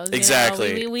cocktails.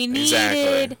 Exactly. We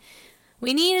needed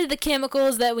the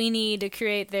chemicals that we need to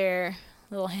create their...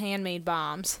 little handmade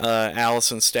bombs.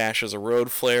 Allison stashes a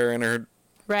road flare in her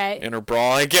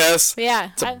bra, I guess. Yeah.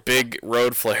 It's a big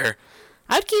road flare.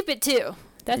 I'd keep it too.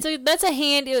 That's a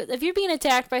hand. If you're being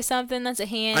attacked by something, that's a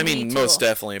hand. I mean, most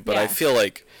definitely, but I feel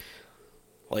like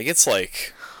it's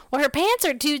like. Well, her pants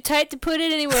are too tight to put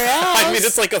it anywhere else. I mean,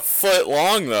 it's like a foot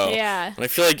long though. Yeah. And I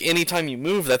feel like anytime you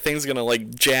move, that thing's gonna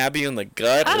like jab you in the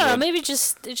gut. I don't know. Maybe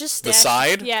just the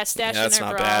side. Yeah, stash in her bra. That's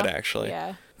not bad actually.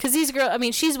 Yeah. Because these girls, I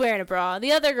mean, she's wearing a bra.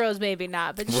 The other girls maybe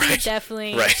not, but she's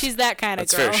definitely, she's that kind of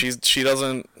girl. That's fair. She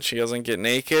doesn't get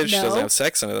naked. She doesn't have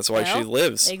sex in it. That's why she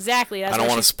lives. Exactly. I don't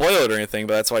want to spoil it or anything,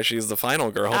 but that's why she's the final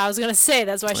girl. I was going to say,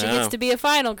 that's why she gets to be a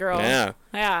final girl. Yeah.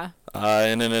 Yeah.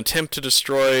 In an attempt to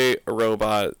destroy a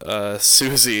robot,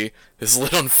 Susie is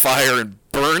lit on fire and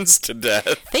burns to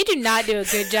death. They do not do a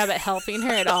good job at helping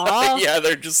her at all. Yeah,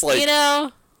 they're just like, you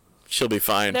know, she'll be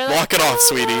fine. Walk it off,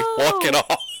 sweetie. Walk it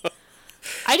off.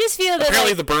 I just feel that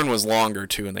apparently the burn was longer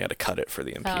too, and they had to cut it for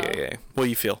the MPAA. What do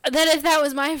you feel? That if that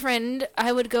was my friend,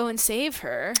 I would go and save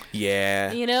her.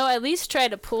 Yeah. You know, at least try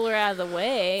to pull her out of the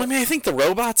way. I mean, I think the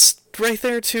robot's right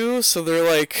there too, so they're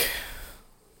like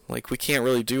we can't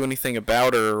really do anything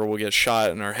about her, or we'll get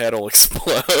shot and our head will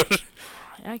explode.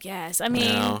 I guess. I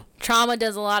mean, trauma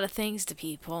does a lot of things to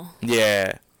people.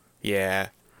 Yeah. Yeah.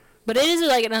 But it is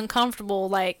like an uncomfortable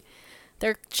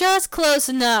they're just close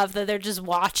enough that they're just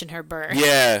watching her burn.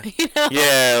 Yeah. You know?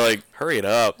 Yeah, like, hurry it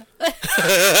up.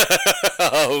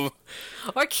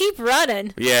 Or keep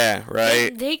running. Yeah,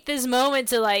 right. Take this moment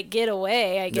to, like, get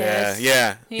away, I guess.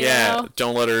 Yeah. You know?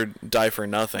 Don't let her die for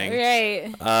nothing.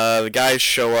 Right. The guys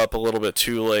show up a little bit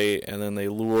too late, and then they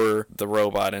lure the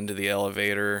robot into the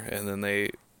elevator, and then they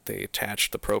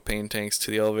attach the propane tanks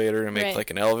to the elevator and make like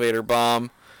an elevator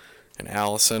bomb, and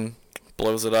Allison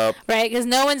blows it up. Right, because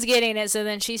no one's getting it, so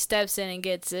then she steps in and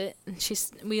gets it.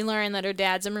 We learn that her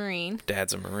dad's a Marine.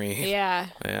 Dad's a Marine. Yeah.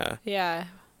 Yeah. Yeah.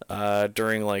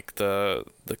 During like the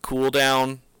cool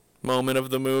down moment of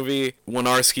the movie,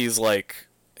 Wynorski's like,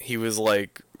 he was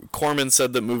like, Corman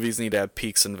said that movies need to have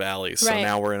peaks and valleys, so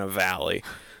now we're in a valley.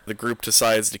 The group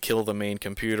decides to kill the main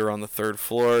computer on the 3rd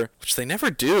floor, which they never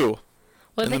do.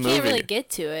 Well, they can't really get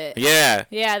to it. Yeah.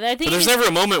 Yeah, I think. But there's never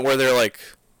a moment where they're like,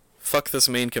 fuck this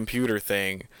main computer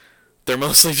thing. They're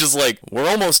mostly just like, we're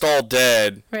almost all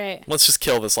dead. Right. Let's just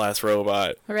kill this last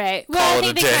robot. Right. Call Well,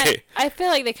 it a day. I feel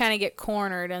like they kind of get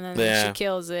cornered, and then she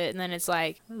kills it, and then it's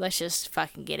like, let's just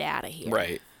fucking get out of here.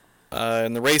 Right.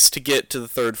 In the race to get to the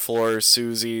 3rd floor,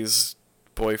 Susie's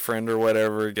boyfriend or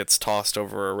whatever gets tossed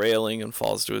over a railing and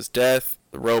falls to his death.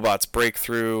 The robots break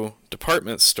through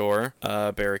department store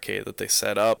barricade that they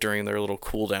set up during their little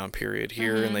cool down period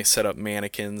here, and they set up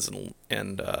mannequins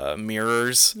and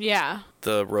mirrors. Yeah.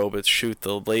 The robots shoot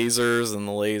the lasers, and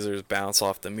the lasers bounce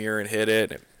off the mirror and hit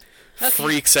it. It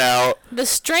freaks out. The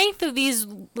strength of these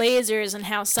lasers and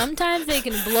how sometimes they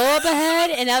can blow up a head,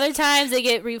 and other times they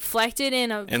get reflected in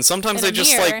a and sometimes in they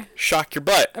just like shock your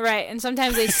butt. Right, and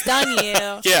sometimes they stun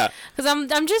you. Yeah. Because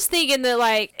I'm just thinking that,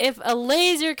 like, if a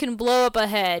laser can blow up a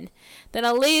head, then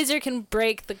a laser can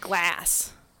break the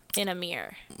glass in a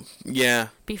mirror. Yeah.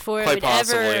 Before it quite would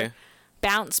possibly. ever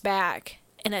bounce back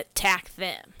and attack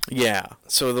them. Yeah.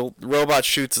 So the robot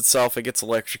shoots itself, it gets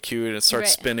electrocuted, it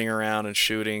starts spinning around and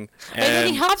shooting. And then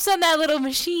he hops on that little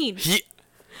machine.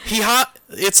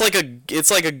 It's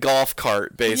like a golf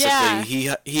cart basically.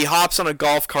 Yeah. He hops on a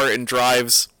golf cart and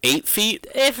drives 8 feet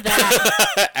if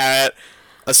that at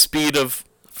a speed of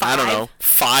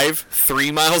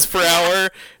 3 miles per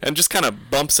hour, and just kind of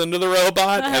bumps into the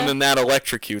robot, and then that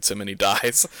electrocutes him and he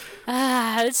dies.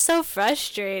 It's so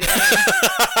frustrating.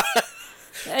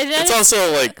 It's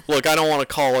also like, look, I don't want to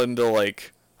call into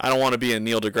like, I don't want to be a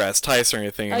Neil deGrasse Tyson or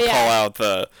anything and call out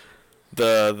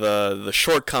the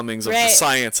shortcomings of the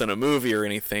science in a movie or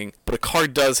anything, but a car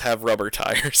does have rubber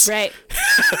tires. Right.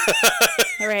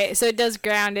 Right, so it does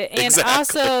ground it. And Exactly.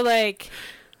 also, like,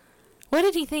 what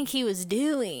did he think he was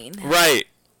doing? Right.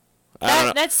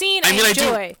 That scene I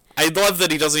enjoy. I love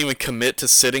that he doesn't even commit to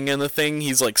sitting in the thing.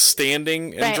 He's like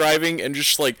standing and driving and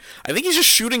just like, I think he's just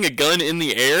shooting a gun in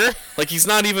the air. Like he's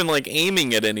not even like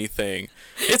aiming at anything.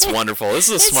 It's wonderful. This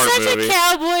is a smart movie. It's such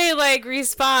a cowboy like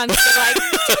response to like,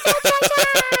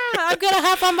 I'm gonna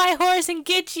hop on my horse and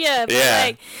get you.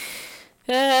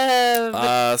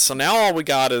 But, so now all we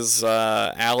got is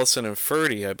Allison and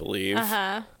Ferdy, I believe.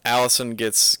 Allison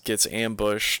gets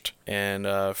ambushed, and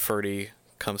Ferdy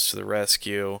comes to the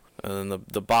rescue, and then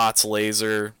the bot's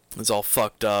laser is all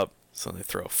fucked up, so they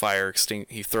throw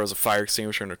he throws a fire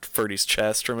extinguisher into Ferdy's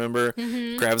chest, remember?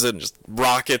 Grabs it and just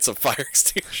rockets a fire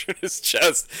extinguisher in his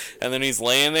chest, and then he's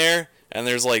laying there, and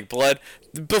there's like blood.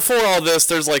 Before all this,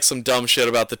 there's like some dumb shit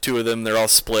about the two of them. They're all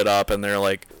split up, and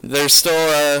there's still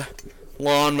a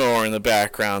lawnmower in the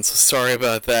background, so sorry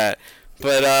about that.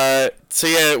 But so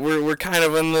yeah, we're kind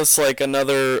of in this like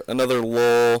another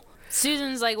lull.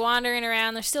 Susan's like wandering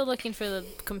around. They're still looking for the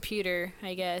computer,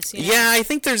 I guess. You know? Yeah, I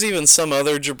think there's even some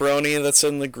other jabroni that's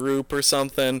in the group or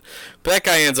something. But that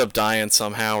guy ends up dying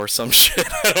somehow or some shit.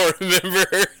 I don't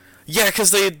remember. Yeah,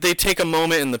 because they take a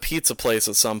moment in the pizza place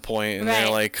at some point, and they're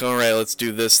like, all right, let's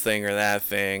do this thing or that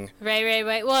thing. Right.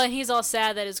 Well, and he's all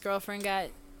sad that his girlfriend got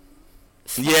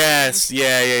fined. Yes,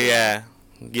 yeah.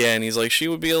 Yeah, and he's like, she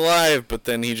would be alive, but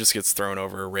then he just gets thrown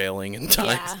over a railing and dies.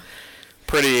 Yeah.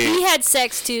 He had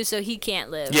sex too, so he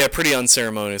can't live. Yeah, pretty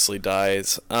unceremoniously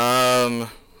dies. So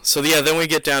yeah, then we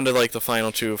get down to like the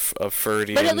final two of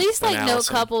Ferdy. But at least like no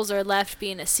Allison. couples are left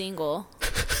being a single.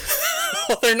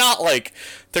 Well, they're not like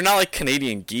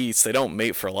Canadian geese. They don't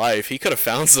mate for life. He could have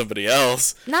found somebody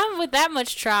else. Not with that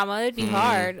much trauma. It'd be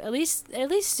hard. At least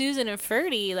Susan and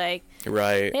Ferdy, like,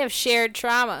 right. They have shared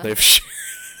trauma.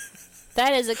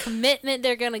 That is a commitment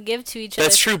they're gonna give to each other.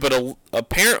 That's true, but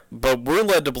but we're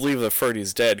led to believe that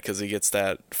Ferdy's dead because he gets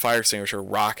that fire extinguisher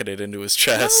rocketed into his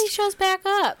chest. No, he shows back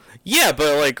up. Yeah,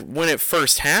 but like when it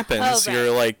first happens, you're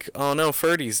like, oh no,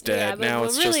 Ferdy's dead. Yeah, now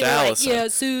it's really just Allison.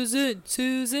 Like,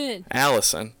 Susan.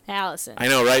 Allison. Allison. I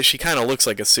know, right? She kind of looks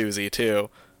like a Susie too.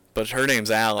 but her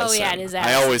name's Allison. Oh, yeah, it is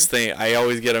Allison. I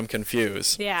always get them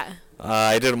confused. Yeah.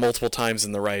 I did it multiple times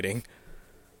in the writing.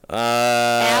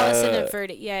 Allison and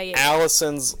Ferdy. Yeah.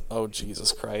 Allison's... Oh,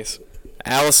 Jesus Christ.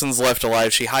 Allison's left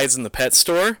alive. She hides in the pet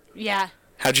store. Yeah.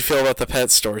 How'd you feel about the pet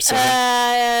store,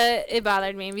 Sam? It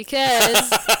bothered me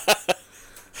because...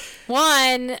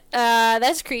 One,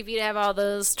 that's creepy to have all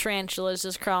those tarantulas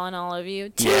just crawling all over you.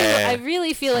 Two, Yeah. I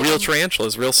really feel like... Real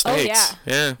tarantulas, real snakes. Oh,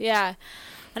 yeah. Yeah.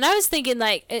 And I was thinking,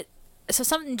 like... So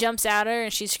something jumps at her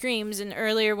and she screams, and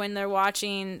earlier when they're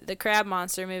watching the Crab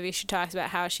Monster movie, she talks about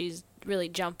how she's really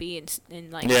jumpy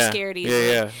and like scared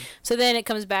easily. Yeah. So then it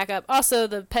comes back up. Also,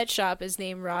 the pet shop is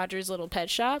named Roger's Little Pet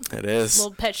Shop. It is.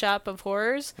 Little Pet Shop of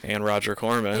Horrors. And Roger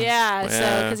Corman. Yeah,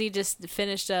 so because he just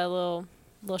finished a little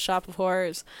shop of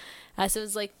horrors. So it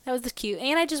was like, that was cute.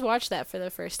 And I just watched that for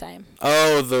the first time.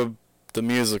 Oh, the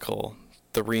musical,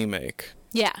 the remake.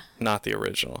 Yeah. Not the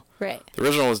original. Right. The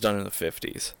original was done in the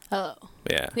 50s. Oh.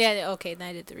 Yeah. Yeah, okay, then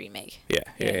I did the remake.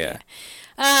 Yeah.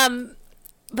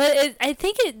 But I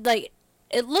think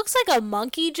it looks like a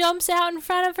monkey jumps out in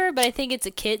front of her, but I think it's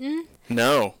a kitten.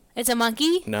 No. It's a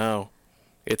monkey? No.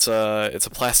 It's a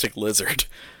plastic lizard.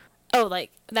 Oh,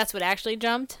 like, that's what actually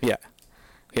jumped? Yeah.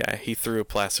 Yeah, he threw a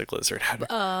plastic lizard at her.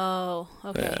 Oh,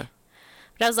 okay. Yeah.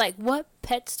 But I was like, what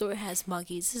pet store has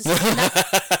monkeys? This is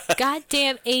not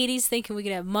goddamn 80s thinking we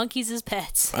could have monkeys as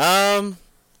pets. Yeah,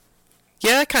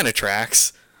 it kind of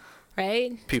tracks.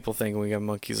 Right? People thinking we got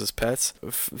monkeys as pets.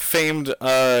 Famed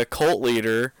cult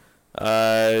leader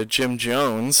Jim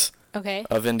Jones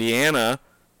of Indiana,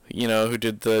 who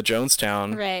did the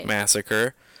Jonestown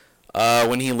massacre.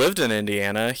 When he lived in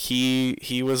Indiana,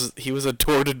 he was a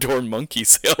door-to-door monkey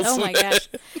salesman. Oh my gosh!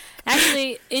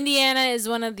 Actually, Indiana is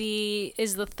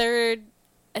the third.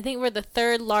 I think we're the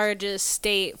third largest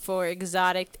state for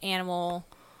exotic animal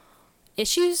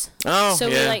issues. Oh, so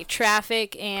yeah. we like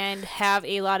traffic and have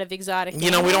a lot of exotic. We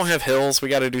don't have hills. We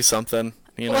got to do something.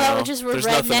 Well, just we're there's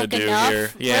nothing to redneck do enough.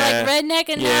 here. Yeah, We're like redneck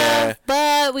enough,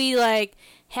 but we like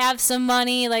have some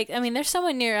money. Like, I mean, there's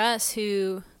someone near us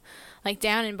who. Like,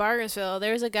 down in Bargersville,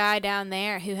 there's a guy down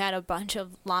there who had a bunch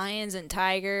of lions and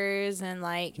tigers and,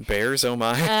 like... Bears, oh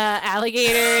my.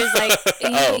 Alligators. Like,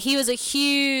 he was a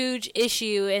huge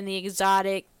issue in the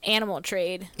exotic animal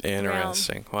trade.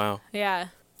 Interesting. realm. Wow. Yeah.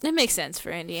 It makes sense for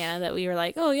Indiana that we were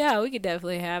like, oh, yeah, we could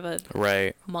definitely have a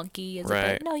monkey as a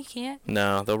pet. No, you can't.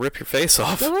 No, they'll rip your face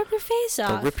off. They'll rip your face off.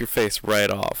 They'll rip your face right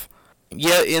off.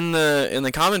 Yeah, in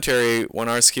the commentary,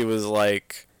 Wynorski was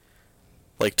like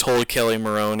told Kelly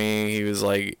Maroney, he was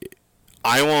like,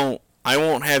 I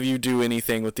won't have you do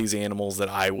anything with these animals that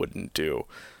I wouldn't do.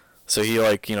 So he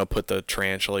put the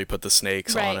tarantula, he put the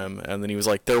snakes on him, and then he was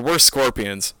like, there were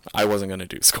scorpions. I wasn't gonna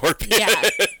do scorpions. Yeah,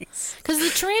 because the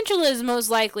tarantulas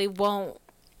most likely won't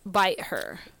bite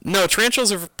her. No,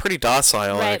 tarantulas are pretty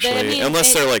docile, actually, I mean,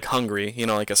 unless they're like hungry,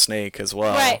 like a snake as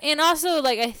well. Right, and also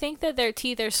I think that their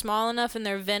teeth are small enough and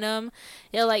their venom,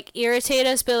 it'll irritate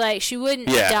us, but she wouldn't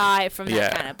die from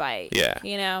that kind of bite.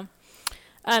 Yeah.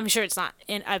 I'm sure it's not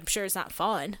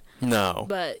fun. No.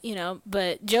 But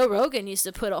but Joe Rogan used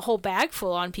to put a whole bag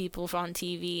full on people on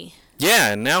TV.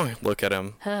 Yeah, and now look at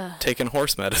him taking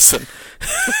horse medicine.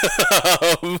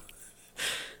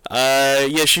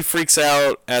 She freaks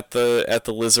out at the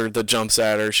lizard that jumps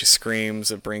at her. She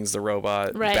screams. It brings the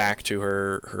robot back to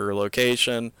her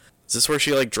location. Is this where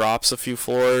she drops a few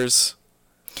floors?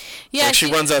 Yeah,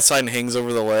 she runs outside and hangs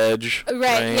over the ledge.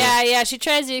 Right. Yeah. She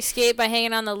tries to escape by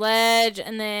hanging on the ledge,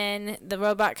 and then the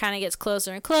robot kind of gets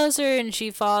closer and closer, and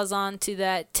she falls onto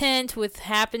that tent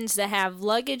happens to have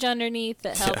luggage underneath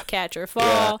that help catch her fall.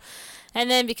 Yeah.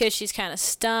 And then because she's kind of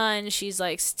stunned, she's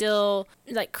still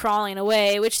crawling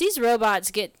away, which these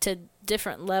robots get to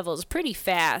different levels pretty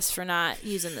fast for not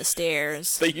using the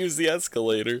stairs. They use the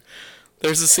escalator.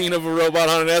 There's a scene of a robot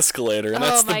on an escalator, and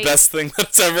that's the best thing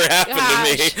that's ever happened to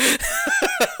me.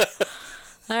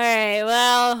 All right,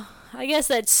 well, I guess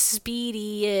that's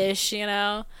speedy-ish,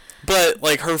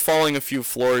 But her falling a few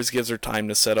floors gives her time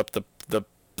to set up the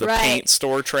paint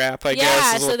store trap, I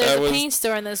guess. Yeah, so there's a paint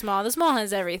store in this mall. This mall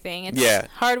has everything. It's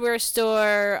hardware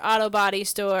store, auto body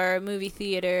store, movie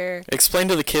theater. Explain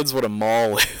to the kids what a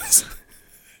mall is.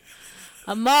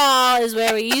 A mall is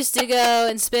where we used to go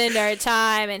and spend our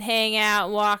time and hang out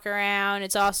and walk around.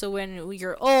 It's also when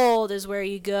you're old is where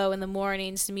you go in the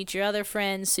mornings to meet your other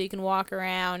friends so you can walk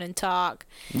around and talk.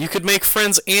 You could make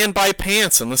friends and buy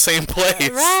pants in the same place.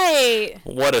 Right.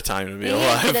 What a time to be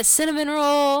alive. Get a cinnamon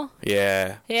roll.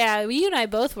 Yeah. Yeah, you and I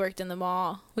both worked in the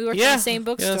mall. We worked in the same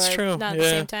bookstore. Yeah, that's true. Not at the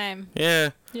same time.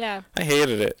 Yeah. Yeah. I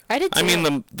hated it. I did too. I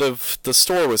mean, the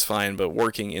store was fine, but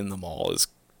working in the mall is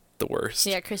the worst.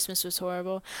 Yeah, Christmas was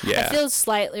horrible. Yeah. I feel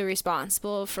slightly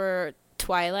responsible for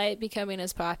Twilight becoming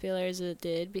as popular as it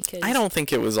did because I don't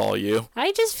think it was all you.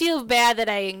 I just feel bad that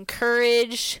I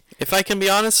encouraged. If I can be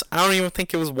honest, I don't even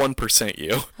think it was 1%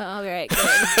 you. Oh, all right, good.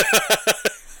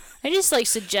 I just like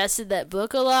suggested that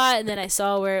book a lot, and then I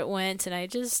saw where it went, and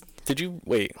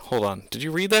Wait, hold on. Did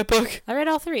you read that book? I read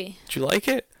all 3. Did you like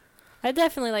it? I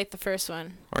definitely liked the first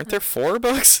one. Aren't there 4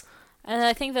 books? And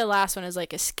I think the last one is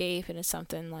like Escape, and it's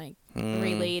something like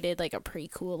related, like a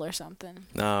prequel or something.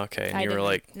 Oh, okay. And you were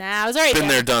like, nah, I was already been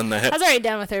there, done that. I was already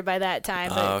done with her by that time.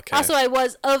 But okay. Also, I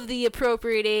was of the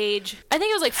appropriate age. I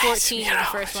think it was like 14 when the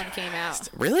first one came out.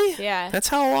 Really? Yeah. That's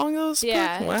how long those?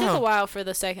 Yeah. Wow. It took a while for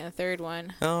the second and third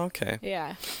one. Oh, okay.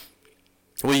 Yeah.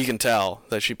 Well, you can tell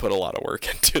that she put a lot of work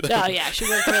into them. Oh yeah, she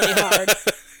worked really hard.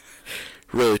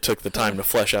 Really took the time to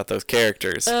flesh out those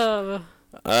characters. Oh.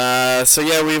 So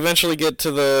yeah, we eventually get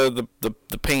to the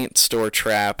paint store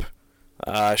trap.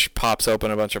 She pops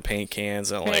open a bunch of paint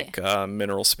cans and like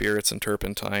mineral spirits and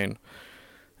turpentine,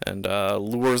 and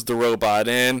lures the robot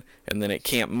in, and then it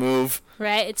can't move.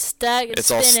 Right, it's stuck. It's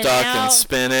all stuck out. and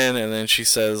spinning, and then she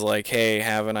says like, "Hey,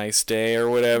 have a nice day" or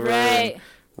whatever. Right. And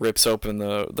rips open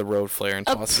the road flare and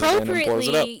tosses it in and blows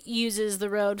it up. Appropriately uses the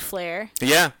road flare.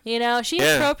 Yeah. You know, she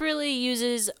appropriately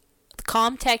uses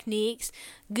calm techniques,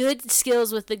 good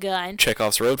skills with the gun.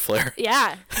 Chekhov's road flare.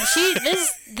 Yeah.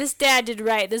 This dad did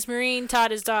right. This Marine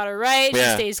taught his daughter right.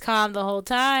 Yeah. She stays calm the whole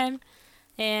time.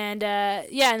 And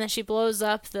and then she blows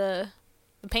up the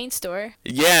paint store.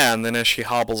 Yeah, and then as she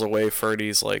hobbles away,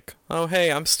 Ferdy's like, "Oh,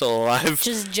 hey, I'm still alive."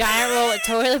 Just giant roll of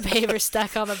toilet paper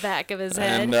stuck on the back of his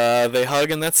head. And they hug,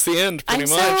 and that's the end, pretty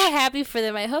much. I'm so happy for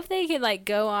them. I hope they can like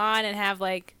go on and have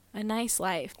like a nice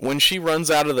life. When she runs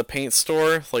out of the paint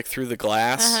store, like through the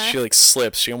glass, she like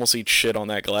slips. She almost eats shit on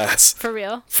that glass. For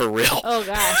real? For real. Oh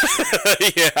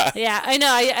gosh. Yeah. Yeah, I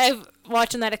know. I've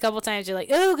watching that a couple times. You're like,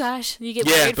 oh gosh, you get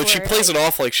yeah, worried but for she her. plays it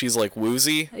off like she's like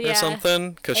woozy Yeah. or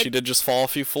something because she did just fall a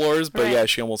few floors. But Right. yeah,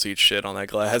 she almost eats shit on that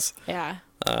glass. Yeah.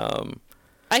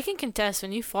 I can contest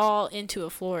when you fall into a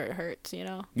floor, it hurts. You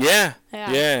know. Yeah.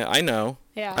 Yeah. Yeah, I know.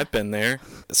 Yeah. I've been there.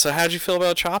 So how'd you feel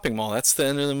about Chopping Mall? That's the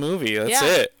end of the movie. That's Yeah.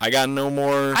 it. I got no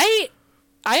more. I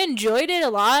enjoyed it a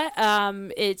lot.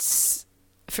 It's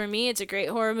for me, it's a great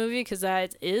horror movie because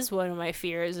that is one of my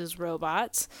fears is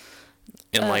robots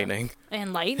And lightning.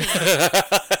 and lightning.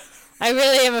 I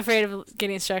really am afraid of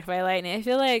getting struck by lightning. I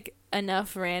feel like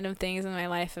enough random things in my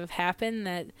life have happened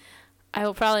that I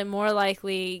will probably more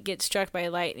likely get struck by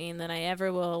lightning than I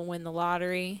ever will win the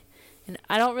lottery. And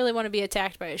I don't really want to be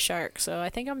attacked by a shark, so I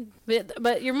think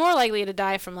but you're more likely to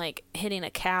die from like hitting a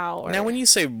cow. Or, Now, when you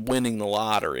say winning the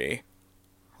lottery,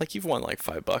 like you've won like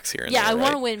 $5 here and yeah, there, I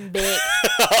want to right? win big.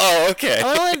 Oh, okay. I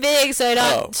want to win big, so I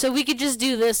don't. Oh. So we could just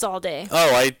do this all day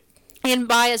Oh, and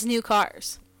buy us new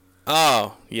cars.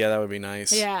 Oh, yeah, that would be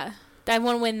nice. Yeah, I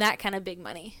want to win that kind of big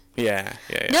money. Yeah.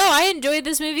 No, I enjoyed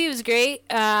this movie. It was great.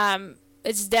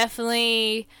 It's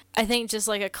definitely, I think, just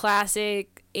like a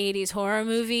classic 80s horror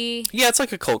movie. Yeah, it's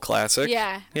like a cult classic.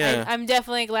 Yeah. Yeah. I'm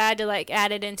definitely glad to like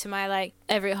add it into my like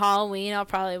every Halloween. I'll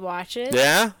probably watch it.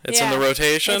 Yeah? It's in Yeah. the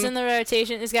rotation? It's in the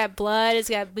rotation. It's got blood. It's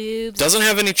got boobs. Doesn't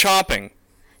have any chopping,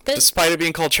 The- despite it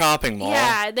being called Chopping Mall.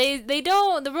 Yeah, they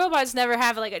don't. The robots never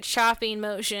have like a chopping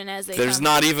motion as they. There's come.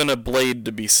 not even a blade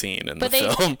to be seen in But the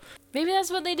they- film. Maybe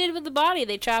that's what they did with the body.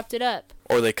 They chopped it up.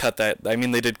 Or they cut that. I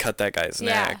mean, they did cut that guy's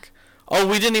Yeah. neck. Oh,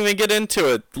 we didn't even get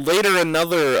into it. Later,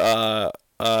 another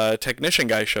technician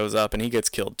guy shows up, and he gets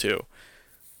killed, too.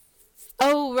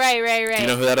 Oh, right. Do you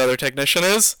know who that other technician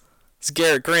is? It's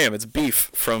Garrett Graham. It's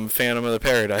Beef from Phantom of the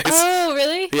Paradise. Oh,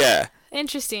 really? Yeah.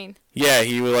 Interesting. Yeah,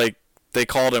 he was like, they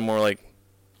called him more like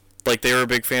they were a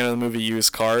big fan of the movie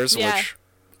Used Cars, Yeah. which,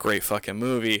 great fucking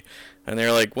movie. And they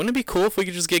were like, wouldn't it be cool if we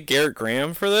could just get Garrett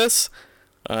Graham for this?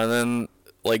 And then,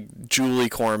 like, Julie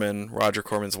Corman, Roger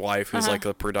Corman's wife, who's like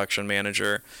the production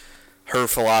manager, her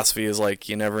philosophy is like,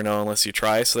 you never know unless you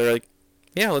try. So they're like,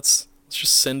 yeah, let's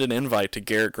just send an invite to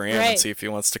Garrett Graham and Right. see if he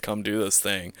wants to come do this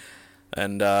thing.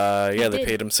 And yeah, they did.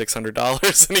 paid him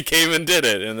 $600 and he came and did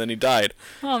it, and then he died.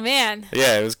 Oh man.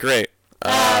 Yeah, it was great.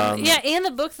 Yeah, and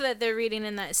the book that they're reading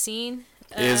in that scene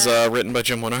Is written by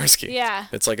Jim Wynorski. Yeah.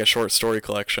 It's like a short story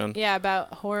collection. Yeah,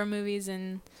 about horror movies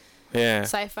and Yeah.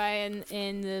 sci-fi and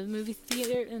in the movie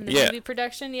theater and the Yeah. movie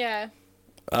production. Yeah.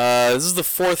 This is the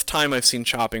 4th time I've seen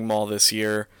Chopping Mall this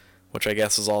year, which I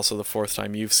guess is also the 4th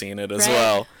time you've seen it as Right.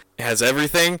 well. It has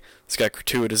everything. It's got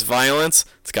gratuitous violence.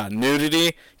 It's got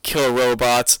nudity, killer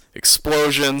robots,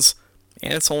 explosions,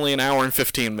 and it's only an hour and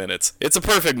 15 minutes. It's a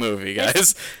perfect movie,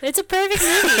 guys. It's a perfect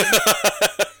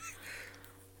movie.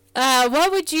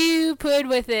 What would you put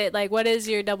with it? Like, what is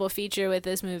your double feature with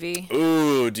this movie?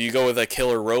 Ooh, do you go with a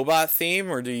killer robot theme,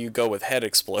 or do you go with head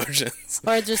explosions?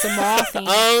 Or just a mall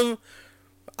theme?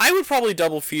 I would probably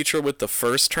double feature with the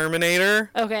first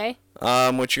Terminator. Okay.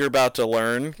 Which you're about to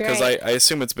learn, because Great. I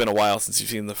assume it's been a while since you've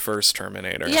seen the first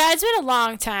Terminator. Yeah, it's been a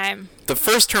long time. The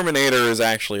first Terminator is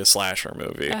actually a slasher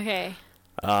movie. Okay.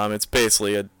 It's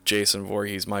basically a Jason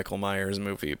Voorhees, Michael Myers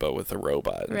movie, but with a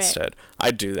robot instead.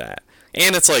 I'd do that.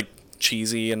 And it's like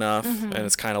cheesy enough, and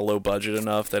it's kind of low budget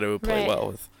enough that it would play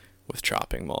well with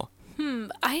Chopping Mall.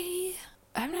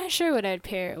 I'm not sure what I'd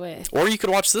pair it with. Or you could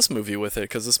watch this movie with it,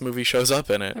 because this movie shows up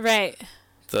in it. Right.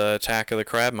 The Attack of the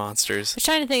Crab Monsters. I was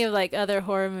trying to think of like other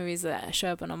horror movies that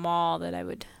show up in a mall that I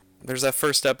would. There's that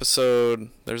first episode.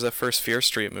 There's that first Fear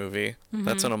Street movie.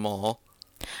 That's in a mall.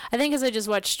 I think because I just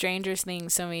watched Stranger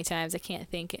Things so many times, I can't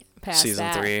think past Season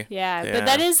that. 3. Yeah, but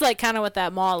that is like kind of what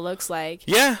that mall looks like.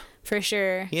 Yeah. For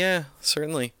sure. Yeah,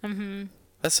 certainly.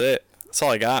 That's it. That's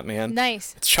all I got, man.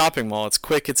 Nice. It's Chopping Mall. It's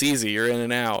quick. It's easy. You're in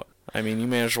and out. I mean, you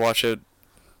managed to watch it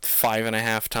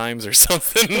 5.5 times or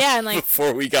something. Yeah, and like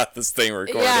before we got this thing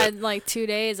recorded. Yeah, in like 2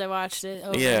 days I watched it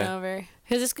over and over.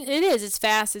 Because it's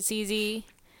fast. It's easy.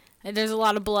 And there's a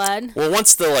lot of blood. Well,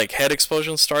 once the like head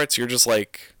explosion starts, you're just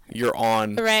like you're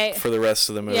on for the rest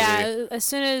of the movie. Yeah, as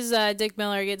soon as Dick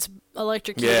Miller gets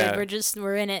electrocuted,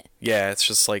 we're in it. Yeah, it's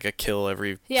just like a kill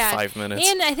every 5 minutes.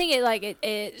 And I think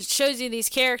it shows you these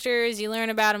characters. You learn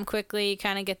about them quickly. You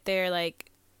kind of get their like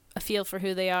a feel for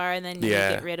who they are, and then you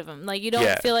get rid of them. Like, you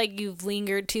don't feel like you've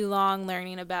lingered too long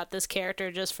learning about this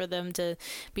character just for them to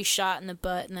be shot in the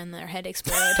butt and then their head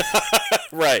explode.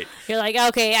 Right. You're like,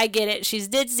 okay, I get it. She's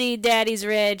ditzy, daddy's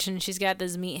rich, and she's got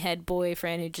this meathead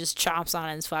boyfriend who just chops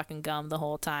on his fucking gum the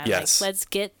whole time. Yes. Like, let's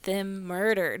get them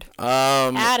murdered.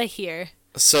 Out of here.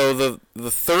 So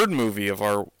the third movie of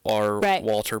our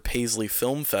Walter Paisley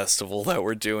Film Festival that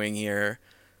we're doing here,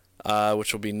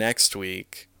 which will be next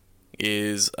week,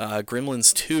 is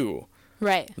Gremlins 2.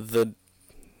 Right. The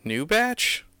new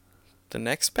batch? The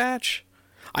next batch?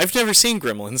 I've never seen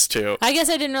Gremlins 2. I guess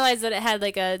I didn't realize that it had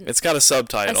like a... It's got a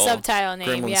subtitle. A subtitle name,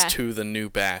 Gremlins 2, The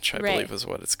New Batch, I believe is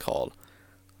what it's called.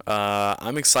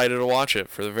 I'm excited to watch it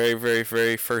for the very, very,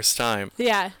 very first time.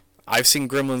 Yeah. I've seen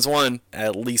Gremlins 1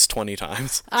 at least 20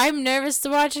 times. I'm nervous to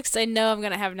watch it because I know I'm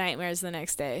going to have nightmares the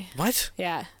next day. What?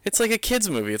 Yeah. It's like a kid's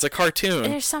movie. It's a cartoon.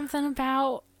 There's something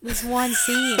about this one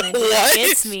scene that What?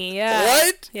 gets me. Yeah.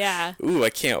 What? Yeah. Ooh, I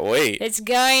can't wait. It's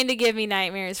going to give me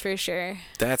nightmares for sure.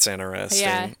 That's interesting.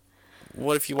 Yeah.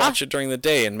 What if you watch it during the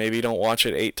day and maybe you don't watch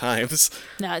it 8 times?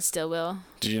 No, it still will.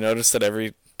 Did you notice that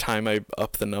every time I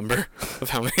up the number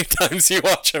of how many times you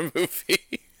watch a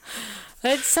movie?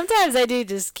 But sometimes I do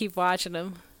just keep watching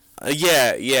them.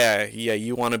 Yeah.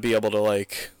 You want to be able to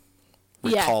like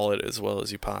recall it as well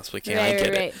as you possibly can. I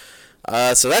get it.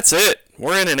 So that's it.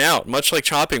 We're in and out, much like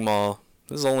Chopping Mall.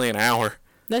 This is only an hour.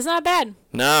 That's not bad.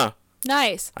 No.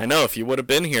 Nice. I know. If you would have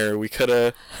been here, we could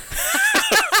have.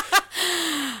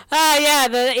 Oh, yeah,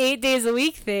 the 8 days a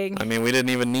week thing. I mean, we didn't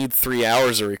even need 3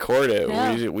 hours to record it.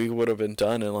 No. We would have been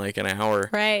done in like an hour.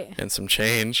 Right. And some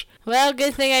change. Well,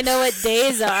 good thing I know what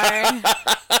days are.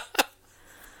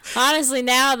 Honestly,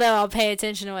 now, though, I'll pay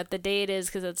attention to what the date is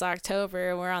because it's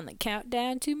October and we're on the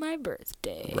countdown to my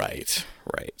birthday. Right.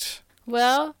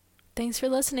 Well, thanks for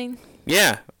listening.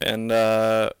 Yeah, and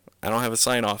I don't have a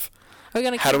sign-off.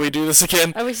 How do we do this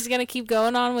again? Are we just going to keep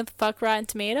going on with fuck Rotten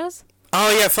Tomatoes?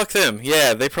 Oh, yeah, fuck them.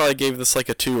 Yeah, they probably gave this like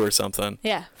a 2 or something.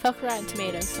 Yeah, fuck Rotten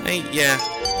Tomatoes. Hey, yeah.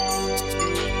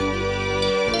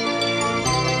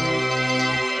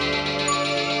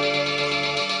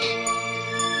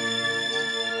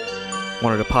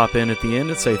 Wanted to pop in at the end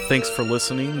and say thanks for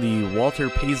listening. The Walter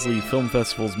Paisley Film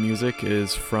Festival's music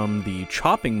is from the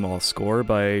Chopping Mall score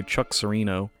by Chuck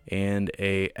Serino and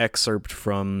a excerpt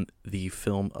from the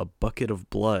film A Bucket of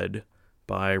Blood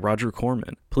by Roger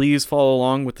Corman. Please follow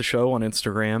along with the show on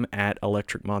Instagram at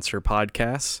Electric Monster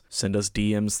Podcasts. Send us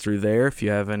DMs through there if you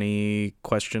have any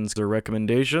questions or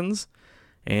recommendations.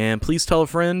 And please tell a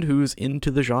friend who's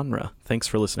into the genre. Thanks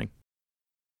for listening.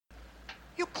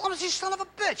 You clumsy son of a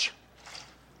bitch!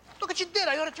 Look what you did.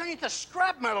 I ought to turn you into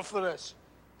scrap metal for this.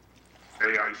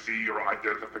 May I see your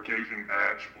identification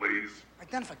badge, please?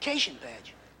 Identification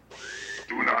badge?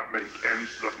 Do not make any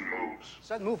sudden moves.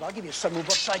 Sudden move? I'll give you a sudden move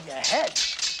upside your head.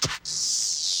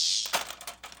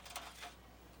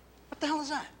 What the hell is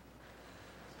that?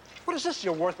 What is this,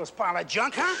 you worthless pile of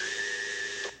junk, huh?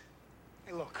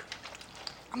 Hey, look.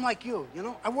 I'm like you, you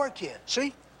know? I work here.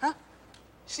 See? Huh?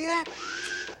 See that?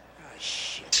 Oh,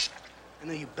 shit. I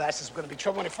knew you bastards were gonna be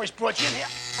trouble when I first brought you in here.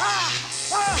 Ah!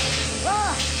 Ah!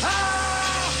 Ah! Ah!